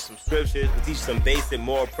 we'll teach you some scriptures, we'll teach you some basic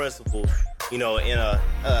moral principles, in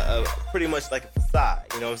a pretty much like a facade.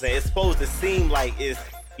 You know what I'm saying? It's supposed to seem like it's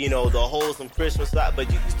the wholesome Christian side,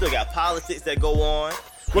 but you still got politics that go on.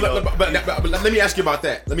 Well, but let me ask you about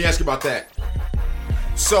that.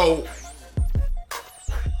 So,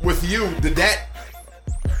 with you, did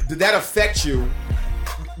that affect you?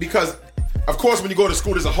 Because, of course, when you go to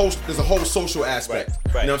school, there's a whole social aspect.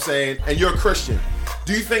 Right. You know what I'm saying? And you're a Christian.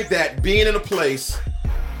 Do you think that being in a place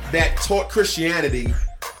that taught Christianity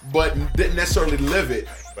but didn't necessarily live it,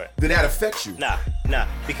 did that affect you? Nah.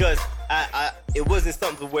 Because it wasn't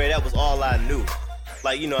something where that was all I knew.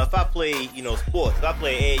 Like, if I play, sports, if I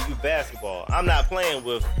play AAU basketball, I'm not playing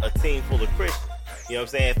with a team full of Christians. You know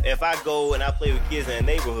what I'm saying? If I go and I play with kids in the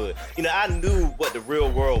neighborhood, I knew what the real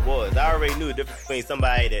world was. I already knew the difference between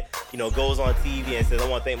somebody that, goes on TV and says, I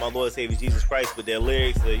want to thank my Lord and Savior Jesus Christ with their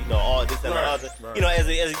lyrics or, all this and the other. Right. As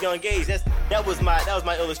a young age, that was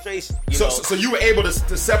my illustration. So you were able to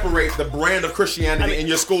separate the brand of Christianity in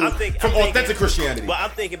your school from authentic Christianity. Well,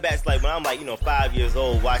 I'm thinking back to like when I'm 5 years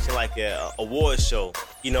old watching like a awards show,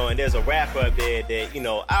 and there's a rapper up there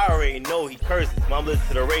that, I already know he curses. When I'm listening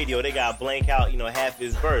to the radio, they got to blank out, half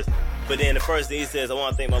his verse. But then the first thing he says, I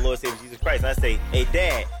want to thank my Lord and Savior Jesus Christ. And I say, hey,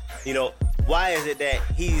 Dad, why is it that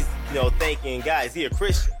he's, thinking, God, is he a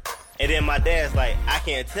Christian? And then my dad's like, I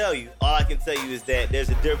can't tell you. All I can tell you is that there's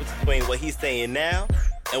a difference between what he's saying now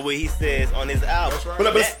and what he says on his album.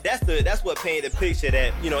 That's right. That's what painted the picture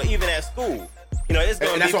that, even at school. It's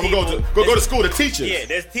going and that's be why we people, go to school to teachers. Yeah,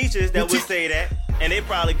 there's teachers that would say that, and they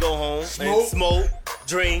probably go home and smoke,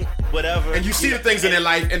 drink, whatever. And you see the things in their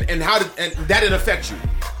life, and how and that didn't affect you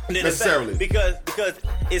necessarily. Because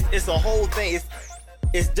it's a whole thing.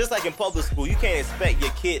 It's just like in public school. You can't expect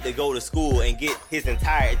your kid to go to school and get his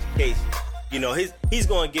entire education. He's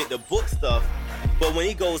going to get the book stuff, but when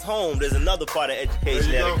he goes home, there's another part of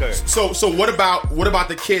education that occurs. So what about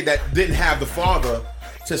the kid that didn't have the father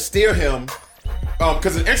to steer him?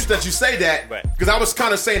 Because it's interesting that you say that. Because I was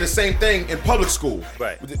kind of saying the same thing in public school.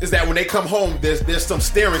 Right. Is that when they come home, there's some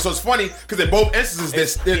steering. So it's funny because in both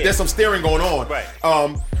instances there's some steering going on. Right.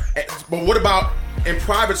 But what about in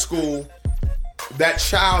private school? That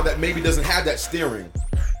child that maybe doesn't have that steering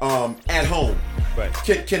at home, right?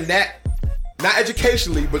 Can that, not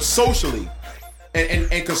educationally but socially,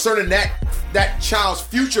 and concerning that child's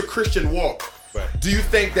future Christian walk, right? Do you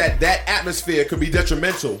think that atmosphere could be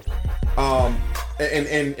detrimental, and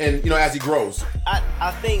as he grows?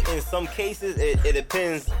 I think in some cases it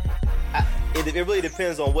depends. It really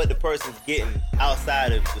depends on what the person's getting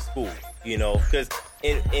outside of the school, because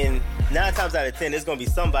in 9 times out of 10, there's gonna be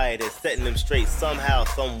somebody that's setting them straight somehow,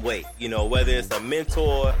 some way. Whether it's a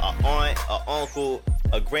mentor, an aunt, an uncle,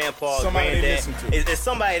 a grandpa, somebody granddad. It's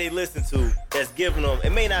somebody they listen to that's giving them.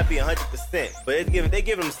 It may not be 100%, but they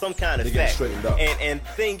give them some kind of they get fact. Straightened up. And the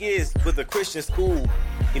thing is, with a Christian school,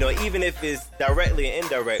 even if it's directly and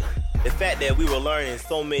indirectly, the fact that we were learning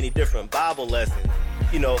so many different Bible lessons,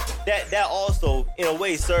 that also in a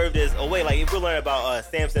way served as a way. Like if we learn about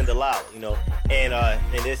Samson and Delilah, and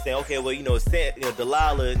they're saying, okay, well,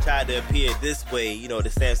 Delilah tried to appear this way, to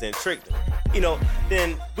Samson tricked him,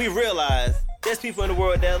 then we realize there's people in the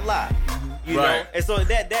world that lie, you know, and so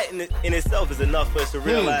that in itself is enough for us to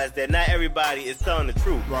realize that not everybody is telling the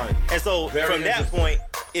truth, right? And so from that point,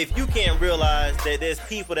 if you can't realize that there's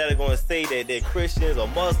people that are going to say that they're Christians or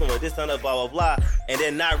Muslim or this and that, blah blah blah, and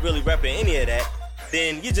they're not really repping any of that,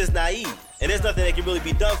 then you're just naive, and there's nothing that can really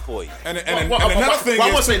be done for you. And another thing I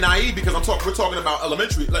won't say naive because we're talking about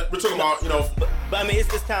elementary. We're talking about But I mean, it's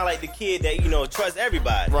kind of like the kid that trusts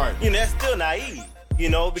everybody. Right. That's still naive.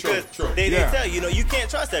 Because True. They tell you, you can't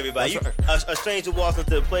trust everybody. A stranger walks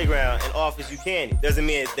into the playground and offers you candy. Doesn't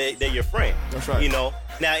mean they're your friend. That's right.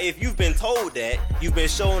 Now if you've been told that, you've been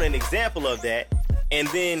shown an example of that, and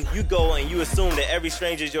then you go and you assume that every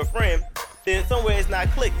stranger is your friend, then somewhere it's not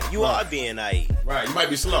clicking. You are being naive. Right. You might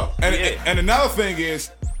be slow. And another thing is,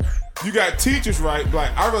 you got teachers, right? Like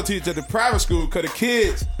I really teach at the private school because the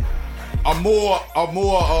kids are more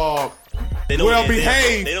well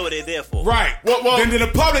behaved. They know what they're there for. Right. Well, then the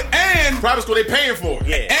public and private school they paying for.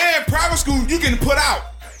 Yeah. And private school you getting put out.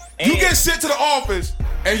 You get sent to the office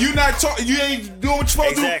and you not talking. You ain't doing what you're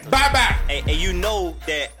supposed to do. Bye bye. And you know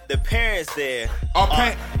that the parents there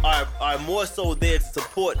are more so there to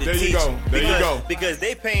support the teacher. There you go. Because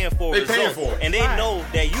they paying for results. And they know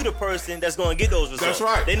that you the person that's going to get those results. That's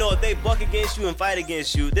right. They know if they buck against you and fight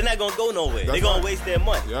against you, they're not going to go nowhere. They're going to waste their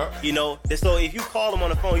money. Yep. So if you call them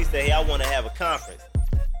on the phone, you say, hey, I want to have a conference.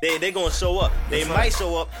 They're going to show up. They might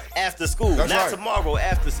show up after school. Not tomorrow,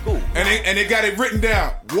 after school. And they got it written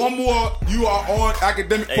down. One more, you are on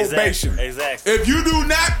academic probation. Exactly. If you do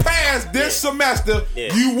not pass this semester,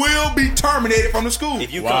 you will be terminated from the school.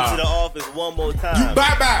 If you come to the office one more time, you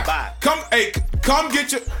bye. Come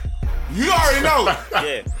get your... You already know.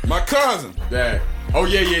 Yeah. My cousin. Yeah. Oh,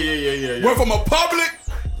 yeah. Went from a public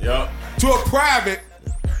to a private,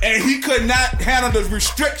 and he could not handle the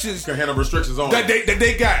restrictions. Can handle restrictions on that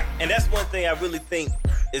they got. And that's one thing I really think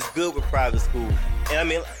is good with private school. And I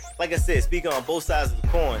mean, like I said, speaking on both sides of the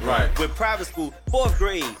coin. Right. With private school, 4th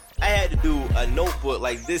grade, I had to do a notebook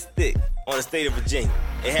like this thick on the state of Virginia.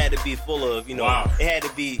 It had to be full of, it had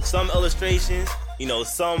to be some illustrations,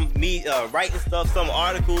 some writing stuff, some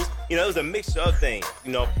articles. It was a mixture of things,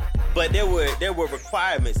 But there were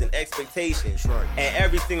requirements and expectations at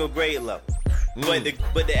every single grade level.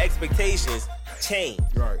 But the expectations changed.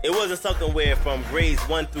 Right. It wasn't something where from grades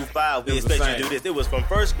 1 through 5 we expect you to do this. It was from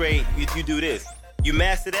 1st grade you do this. You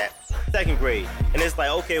master that 2nd grade, and it's like,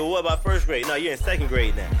 okay, well, what about 1st grade? No, you're in 2nd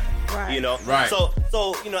grade now. Right. Right. So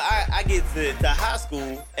I get to high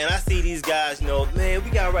school and I see these guys, man, we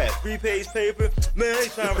gotta write a 3-page paper. Man,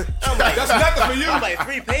 I'm like, that's nothing for you. I'm like,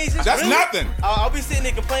 3 pages? That's really? nothing. I'll be sitting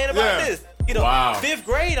there complaining about this. Wow. 5th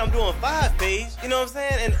grade, I'm doing 5 page. You know what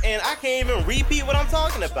I'm saying? And I can't even repeat what I'm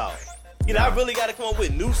talking about. You know, I really got to come up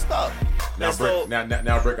with new stuff. Now,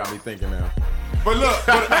 Brick got me thinking now. But look,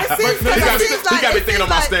 he got me thinking on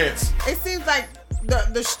my stance. It seems like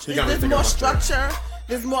there's more structure,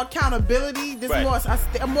 there's more accountability, there's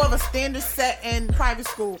more of a standard set in private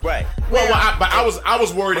school. Right. But I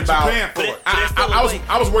was worried about.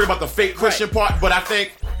 I was worried about the fake Christian part, but I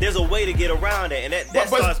think there's a way to get around it, and that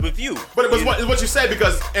starts with you. But it was what you said,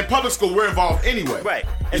 because in public school we're involved anyway. Right.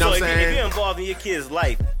 You know what I'm saying? If you're involved in your kid's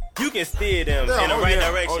life, you can steer them in the right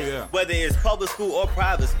direction, whether it's public school or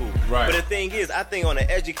private school. Right. But the thing is, I think on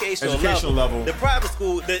the educational level, the private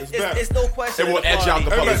school, it's no question. It will edge out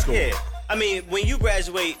the public school. Yeah. I mean, when you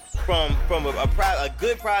graduate from a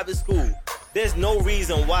good private school, there's no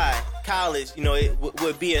reason why college, you know, it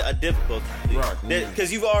would be a difficulty. Right.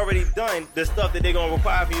 Because you've already done the stuff that they're going to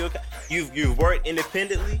require for you. You've worked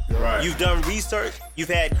independently. Right. You've done research. You've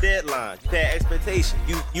had deadlines. You've had expectations.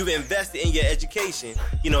 You've invested in your education,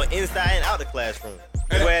 you know, inside and out the classroom.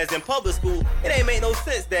 Whereas in public school, it ain't make no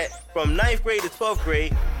sense that from 9th grade to 12th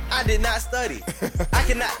grade, I did not study.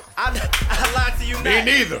 I lied to you not. Me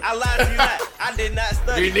neither. I lied to you not. I did not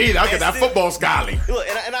study. Me neither. I got that football scholarly. Look,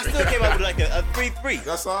 and I still came up with like a 3.3.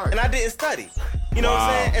 That's all right. And I didn't study. You know what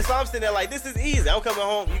I'm saying? And so I'm sitting there like, this is easy. I'm coming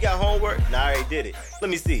home. You got homework? Nah, I already did it.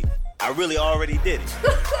 Let me see. I really already did it.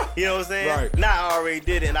 You know what I'm saying? Right. Nah, I already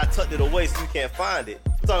did it, and I tucked it away so you can't find it.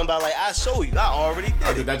 I'm talking about like, I show you. I already did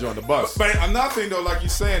I did that joint on the bus. But another thing though, like you're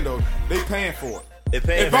saying though, they paying for it.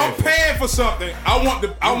 If I'm paying for something, I want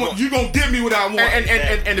you gonna give me what I want.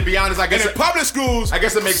 And to be honest, I guess in public schools, I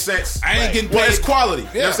guess it makes sense. I ain't getting paid. Well, it's quality. You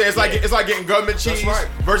know what I'm saying? It's like getting government cheese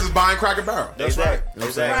versus buying Cracker Barrel. That's right.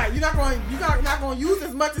 Right. You're not going to use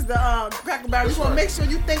as much as the Cracker Barrel. You want to make sure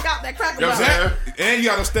you think out that Cracker Barrel. You know what I'm saying? And you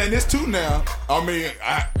got to understand this too now. I mean,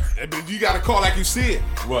 you got to call like you see it.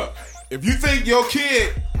 What? If you think your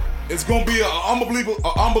kid is going to be an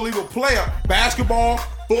unbelievable player, basketball,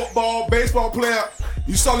 football, baseball player,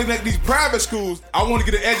 you start looking at these private schools. I want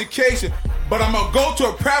to get an education, but I'm going to go to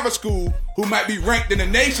a private school who might be ranked in the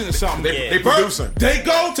nation or something. They producing. They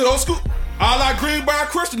go to those schools. A la Greenbrier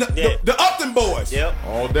Christian, the Upton boys. Yep.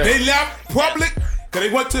 All day. They left public because they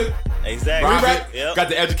went to exactly. Yep. Got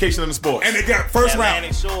the education and the sports. And they got first round.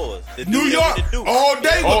 Atlantic Shores. New York, all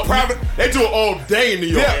day with private. They do it all day in New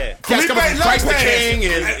York. Yeah. Cats coming from Christ the King.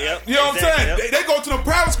 And, you know what I'm saying? Yep. They go to the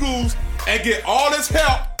private schools and get all this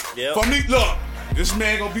help from these. Look, this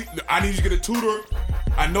man gonna be. I need you to get a tutor.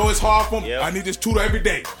 I know it's hard for him. Yep. I need this tutor every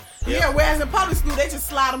day. Yeah, whereas in public school they just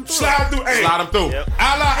slide them through. Slide them through. Yep.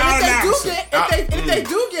 If they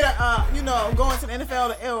do get going to the NFL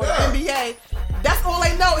or the NBA, that's all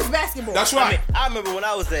they know is basketball. That's right. I remember when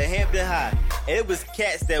I was at Hampton High, and it was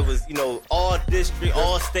cats that was, all district,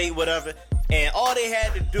 all state, whatever, and all they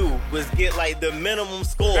had to do was get like the minimum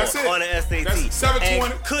score on the SAT. That's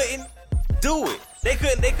 720. And couldn't do it. They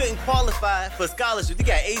couldn't qualify for scholarships. You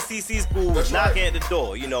got ACC schools knocking at the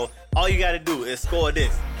door. All you got to do is score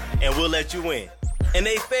this, and we'll let you in. And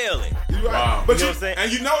they failing. You're right. Wow. But you know what I'm saying?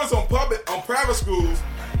 And you notice on private schools,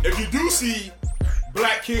 if you do see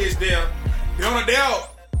black kids there, they're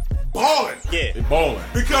balling. Yeah. They balling.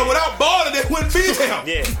 Because without balling, they wouldn't be them.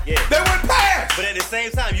 Yeah. They wouldn't pass. But at the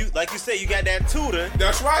same time, like you said, you got that tutor.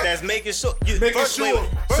 That's right. That's making sure.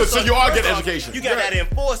 So you are getting education. You got that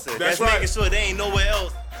enforcer. That's making sure they ain't nowhere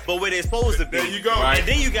else but where they're supposed to be. There you go. Right. And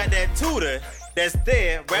then you got that tutor that's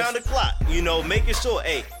there round the clock, making sure,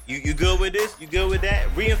 hey, you good with this, you good with that,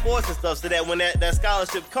 reinforcing stuff so that when that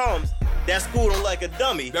scholarship comes, that school don't like a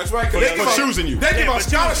dummy. That's right. For choosing you. They give out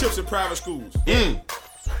scholarships in private schools.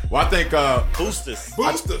 Well, I think boosters.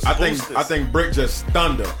 I think Brick just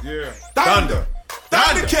thunder. Yeah.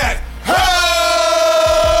 Thundercat.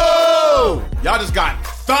 Oh! Y'all just got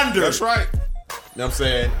thunder. That's right. You know what I'm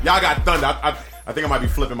saying? Y'all got thunder. I think I might be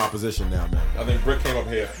flipping my position now, man. I think Brick came up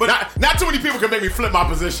here, but not too many people can make me flip my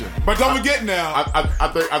position. But don't forget now. I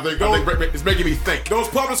think Brick is making me think. Those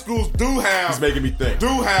public schools do have. He's making me think. Do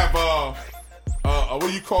have what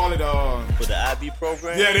do you call it? With the IB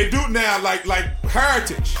program. Yeah, they do now. Like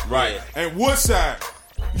Heritage, right? And Woodside.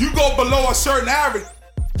 You go below a certain average,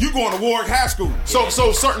 you going to Warwick High School. So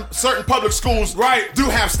certain public schools, right, do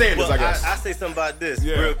have standards. Well, I guess. I say something about this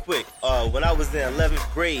real quick. When I was in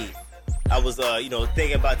 11th grade, I was,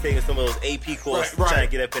 thinking about taking some of those AP courses, trying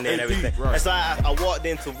to get up in there and everything. Right. And so I walked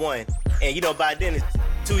into one, and by then it's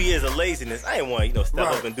 2 years of laziness. I didn't want to, step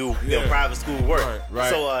up and do private school work. Right.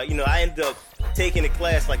 So, I ended up taking the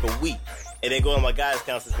class like a week, and then go to my guidance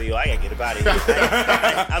counselor and say, I gotta get up out of here.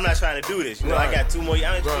 I'm not trying to do this. I got 2 more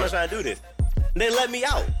years. I'm not trying to do this. And they let me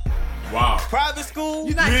out. Wow. Private school,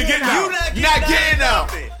 you're not getting out. You're not getting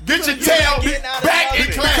out. Get your tail back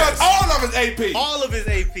in class. Because all of us, AP. All of it's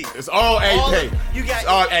AP. It's all AP. You got It's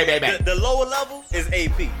all AP. The lower level is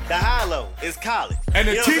AP. The high level is college. And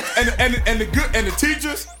the and the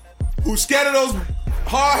teachers who scatter those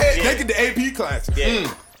hard heads, they get the AP classes.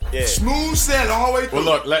 Yeah. Yeah. Smooth sailing all the way through.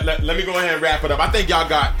 Well, look, let me go ahead and wrap it up. I think y'all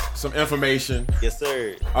got some information. Yes,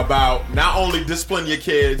 sir. About not only disciplining your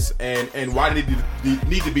kids and why they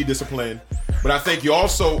need to be disciplined, but I think you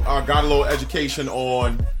also got a little education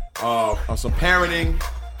on some parenting,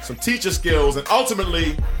 some teacher skills, and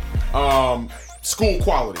ultimately school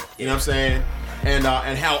quality. You know what I'm saying? And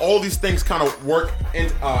how all these things kind of work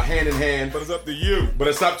hand in hand. But it's up to you.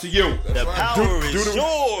 The power is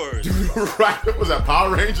yours. Right? Was that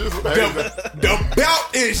Power Rangers? The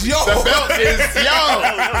belt is yours. The belt is yours.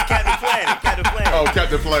 That was Captain Planet. Oh,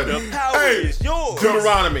 Captain Planet. The power is yours.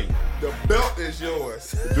 Deuteronomy. The belt is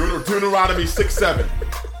yours. Deuteronomy 6:7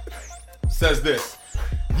 says this: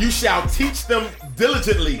 You shall teach them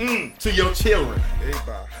diligently to your children,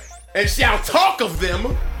 and shall talk of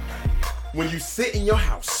them when you sit in your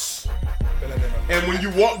house, and when you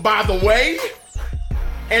walk by the way,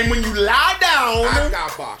 and when you lie down,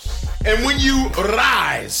 and when you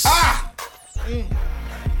rise.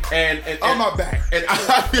 And on my back. And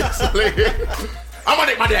obviously, I'm gonna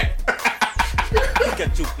take my deck.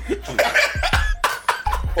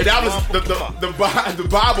 And that was the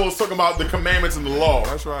Bible is talking about the commandments and the law.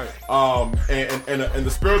 That's right. And the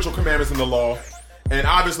spiritual commandments and the law. And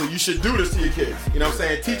obviously, you should do this to your kids. You know what I'm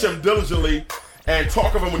saying? Teach them diligently and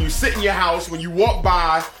talk of them when you sit in your house, when you walk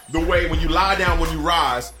by the way, when you lie down, when you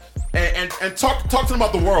rise. And talk to them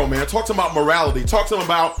about the world, man. Talk to them about morality. Talk to them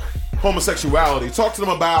about homosexuality. Talk to them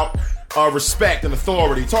about respect and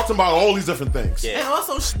authority. Talk to them about all these different things. Yeah. And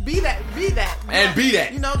also be that. And be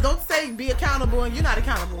that. You know, don't say be accountable and you're not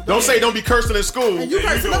accountable. Don't say don't be cursing in school. And you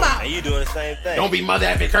cursing them out. And you doing the same thing. Don't be mother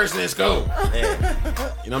effing cursing in school. You know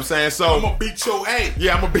what I'm saying? So I'm gonna beat your A.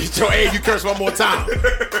 Yeah, I'm gonna beat your A. You curse one more time. You know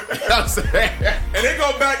what I'm saying? And they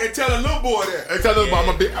go back and tell a little boy that. They tell the little boy, I'm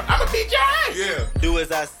gonna beat your A. Yeah. Do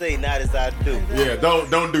as I say, not as I do. Yeah,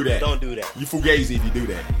 don't do that. Don't do that. You fugazi if you do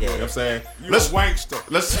that. Yeah. You know what I'm saying? You a wankster.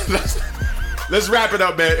 Let's wrap it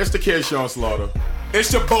up, man. It's the kid, Sean Slaughter.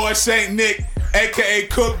 It's your boy Saint Nick, aka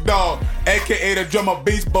Cook Dog, aka the drummer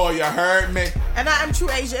Beast Boy. You heard me? And I am True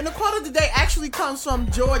Asia. And the quote of the day actually comes from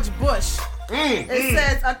George Bush. It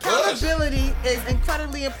says accountability is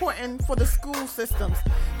incredibly important for the school systems.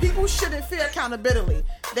 People shouldn't fear accountability.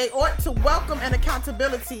 They ought to welcome an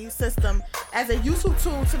accountability system as a useful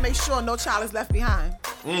tool to make sure no child is left behind.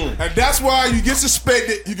 And that's why you get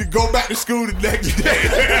suspended. You can go back to school the next day.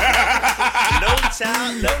 No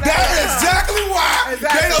child. That's exactly why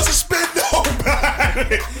they don't suspend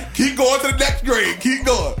nobody. Keep going to the next grade. Keep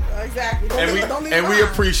going. Exactly. And we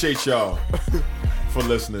appreciate y'all for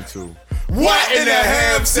listening to What in the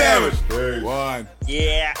Ham Sandwich? Peace. One.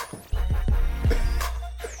 Yeah.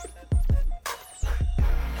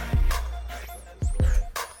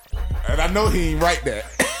 And I know he ain't write that.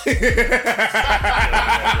 You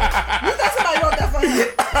thought somebody wrote that for him.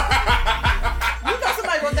 You thought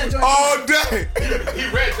somebody wrote that joint. All day. He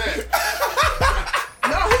read that.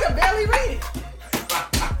 No, he can barely read it.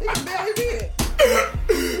 He can barely read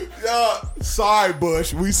it. Yo, sorry,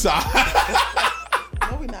 Bush. We sorry.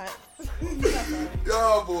 No, we not.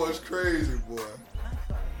 Y'all boys crazy, boy.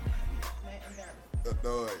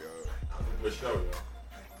 No, yo. For sure, yo.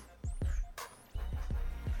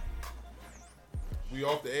 We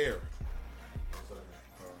off the air.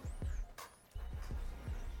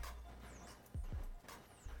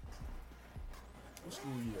 What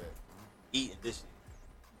school you at? Eating this shit.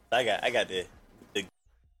 I got the